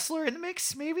kid wrestler in the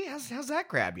mix. Maybe how's that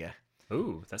grab you?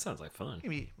 Ooh, that sounds like fun.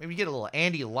 Maybe get a little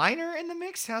Andy Liner in the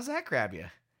mix. How's that grab you?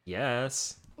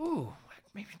 Yes. Ooh,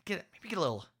 maybe get a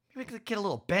little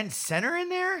Ben Center in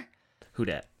there. Who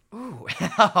dat? Ooh,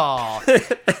 oh,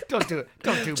 don't do it.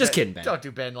 Don't do. Just kidding, Ben. Don't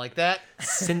do Ben like that.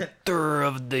 Center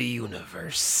of the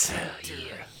universe.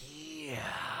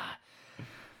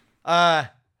 Yeah.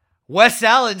 Wes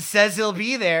Allen says he'll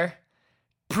be there.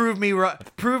 Prove me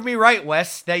right,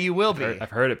 Wes, that you will be. I've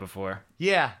heard it before.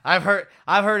 Yeah, I've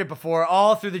heard it before,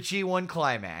 all through the G1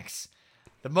 climax.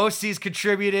 The most he's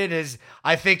contributed is,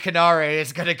 I think Kanare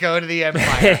is going to go to the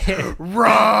Empire.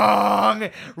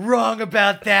 Wrong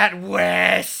about that,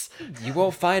 Wes. You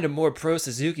won't find a more pro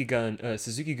Suzuki Gun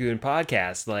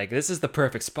podcast. Like, this is the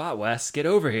perfect spot, Wes. Get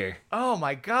over here. Oh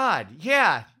my God,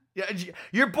 yeah.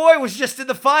 Your boy was just in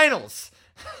the finals.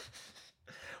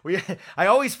 I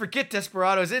always forget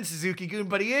Desperado's in Suzuki-gun,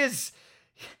 but he is.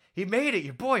 He made it.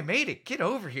 Your boy made it. Get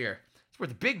over here. It's where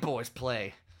the big boys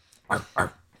play.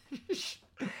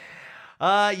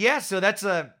 Yeah, so that's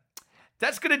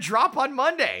gonna drop on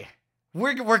Monday.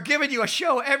 We're giving you a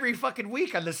show every fucking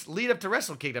week on this lead up to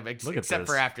Wrestle Kingdom, except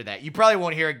for after that. You probably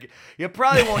won't hear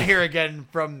again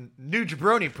from New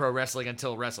Jabroni Pro Wrestling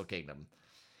until Wrestle Kingdom.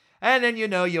 And then,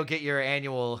 you'll get your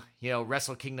annual,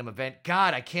 Wrestle Kingdom event.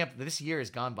 God, this year has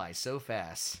gone by so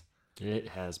fast. It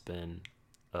has been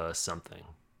something.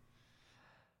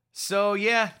 So,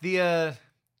 yeah,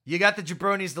 you got the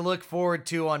jabronis to look forward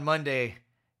to on Monday.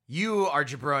 You are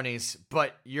jabronis,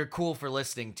 but you're cool for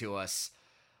listening to us.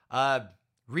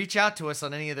 Reach out to us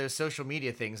on any of those social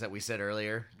media things that we said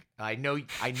earlier. I know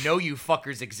you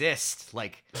fuckers exist.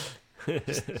 Like,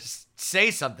 just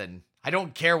say something. I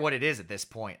don't care what it is at this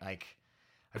point. Like,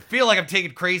 I feel like I'm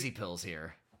taking crazy pills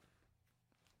here.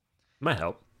 Might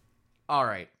help. All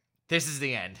right. This is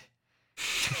the end.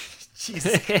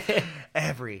 Jesus.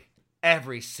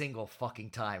 Every single fucking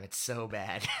time. It's so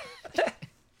bad.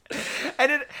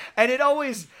 and it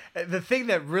always, the thing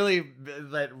that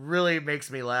really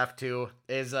makes me laugh too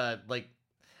is like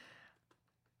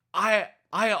I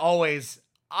always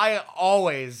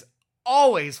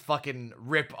fucking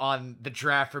rip on the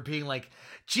draft for being like,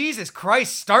 Jesus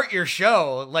Christ, start your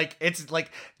show. Like, it's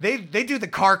like they do the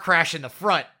car crash in the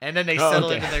front and then they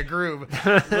settle into their groove.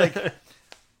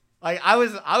 Like, I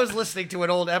was listening to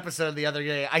an old episode the other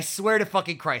day. I swear to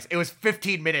fucking Christ, it was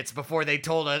 15 minutes before they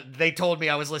told me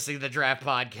I was listening to the draft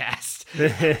podcast.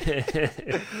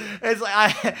 It's like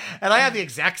I have the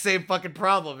exact same fucking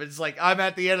problem. It's like I'm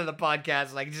at the end of the podcast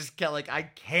and I just can't I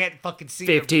can't fucking see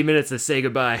 15 minutes to say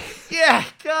goodbye. Yeah,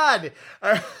 God.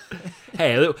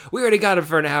 Hey, we already got him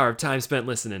for an hour of time spent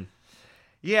listening.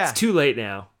 Yeah, it's too late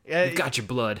now. We've got your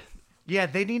blood. Yeah,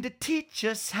 they need to teach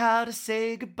us how to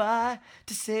say goodbye,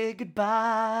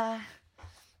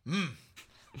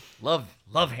 Love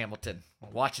Hamilton.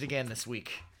 I'll watch it again this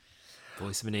week.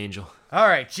 Voice of an angel. All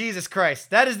right, Jesus Christ.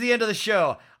 That is the end of the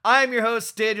show. I'm your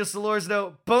host, Daniel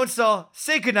Solorzano. Bonesaw,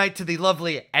 say goodnight to the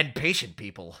lovely and patient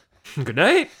people. Good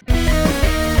night.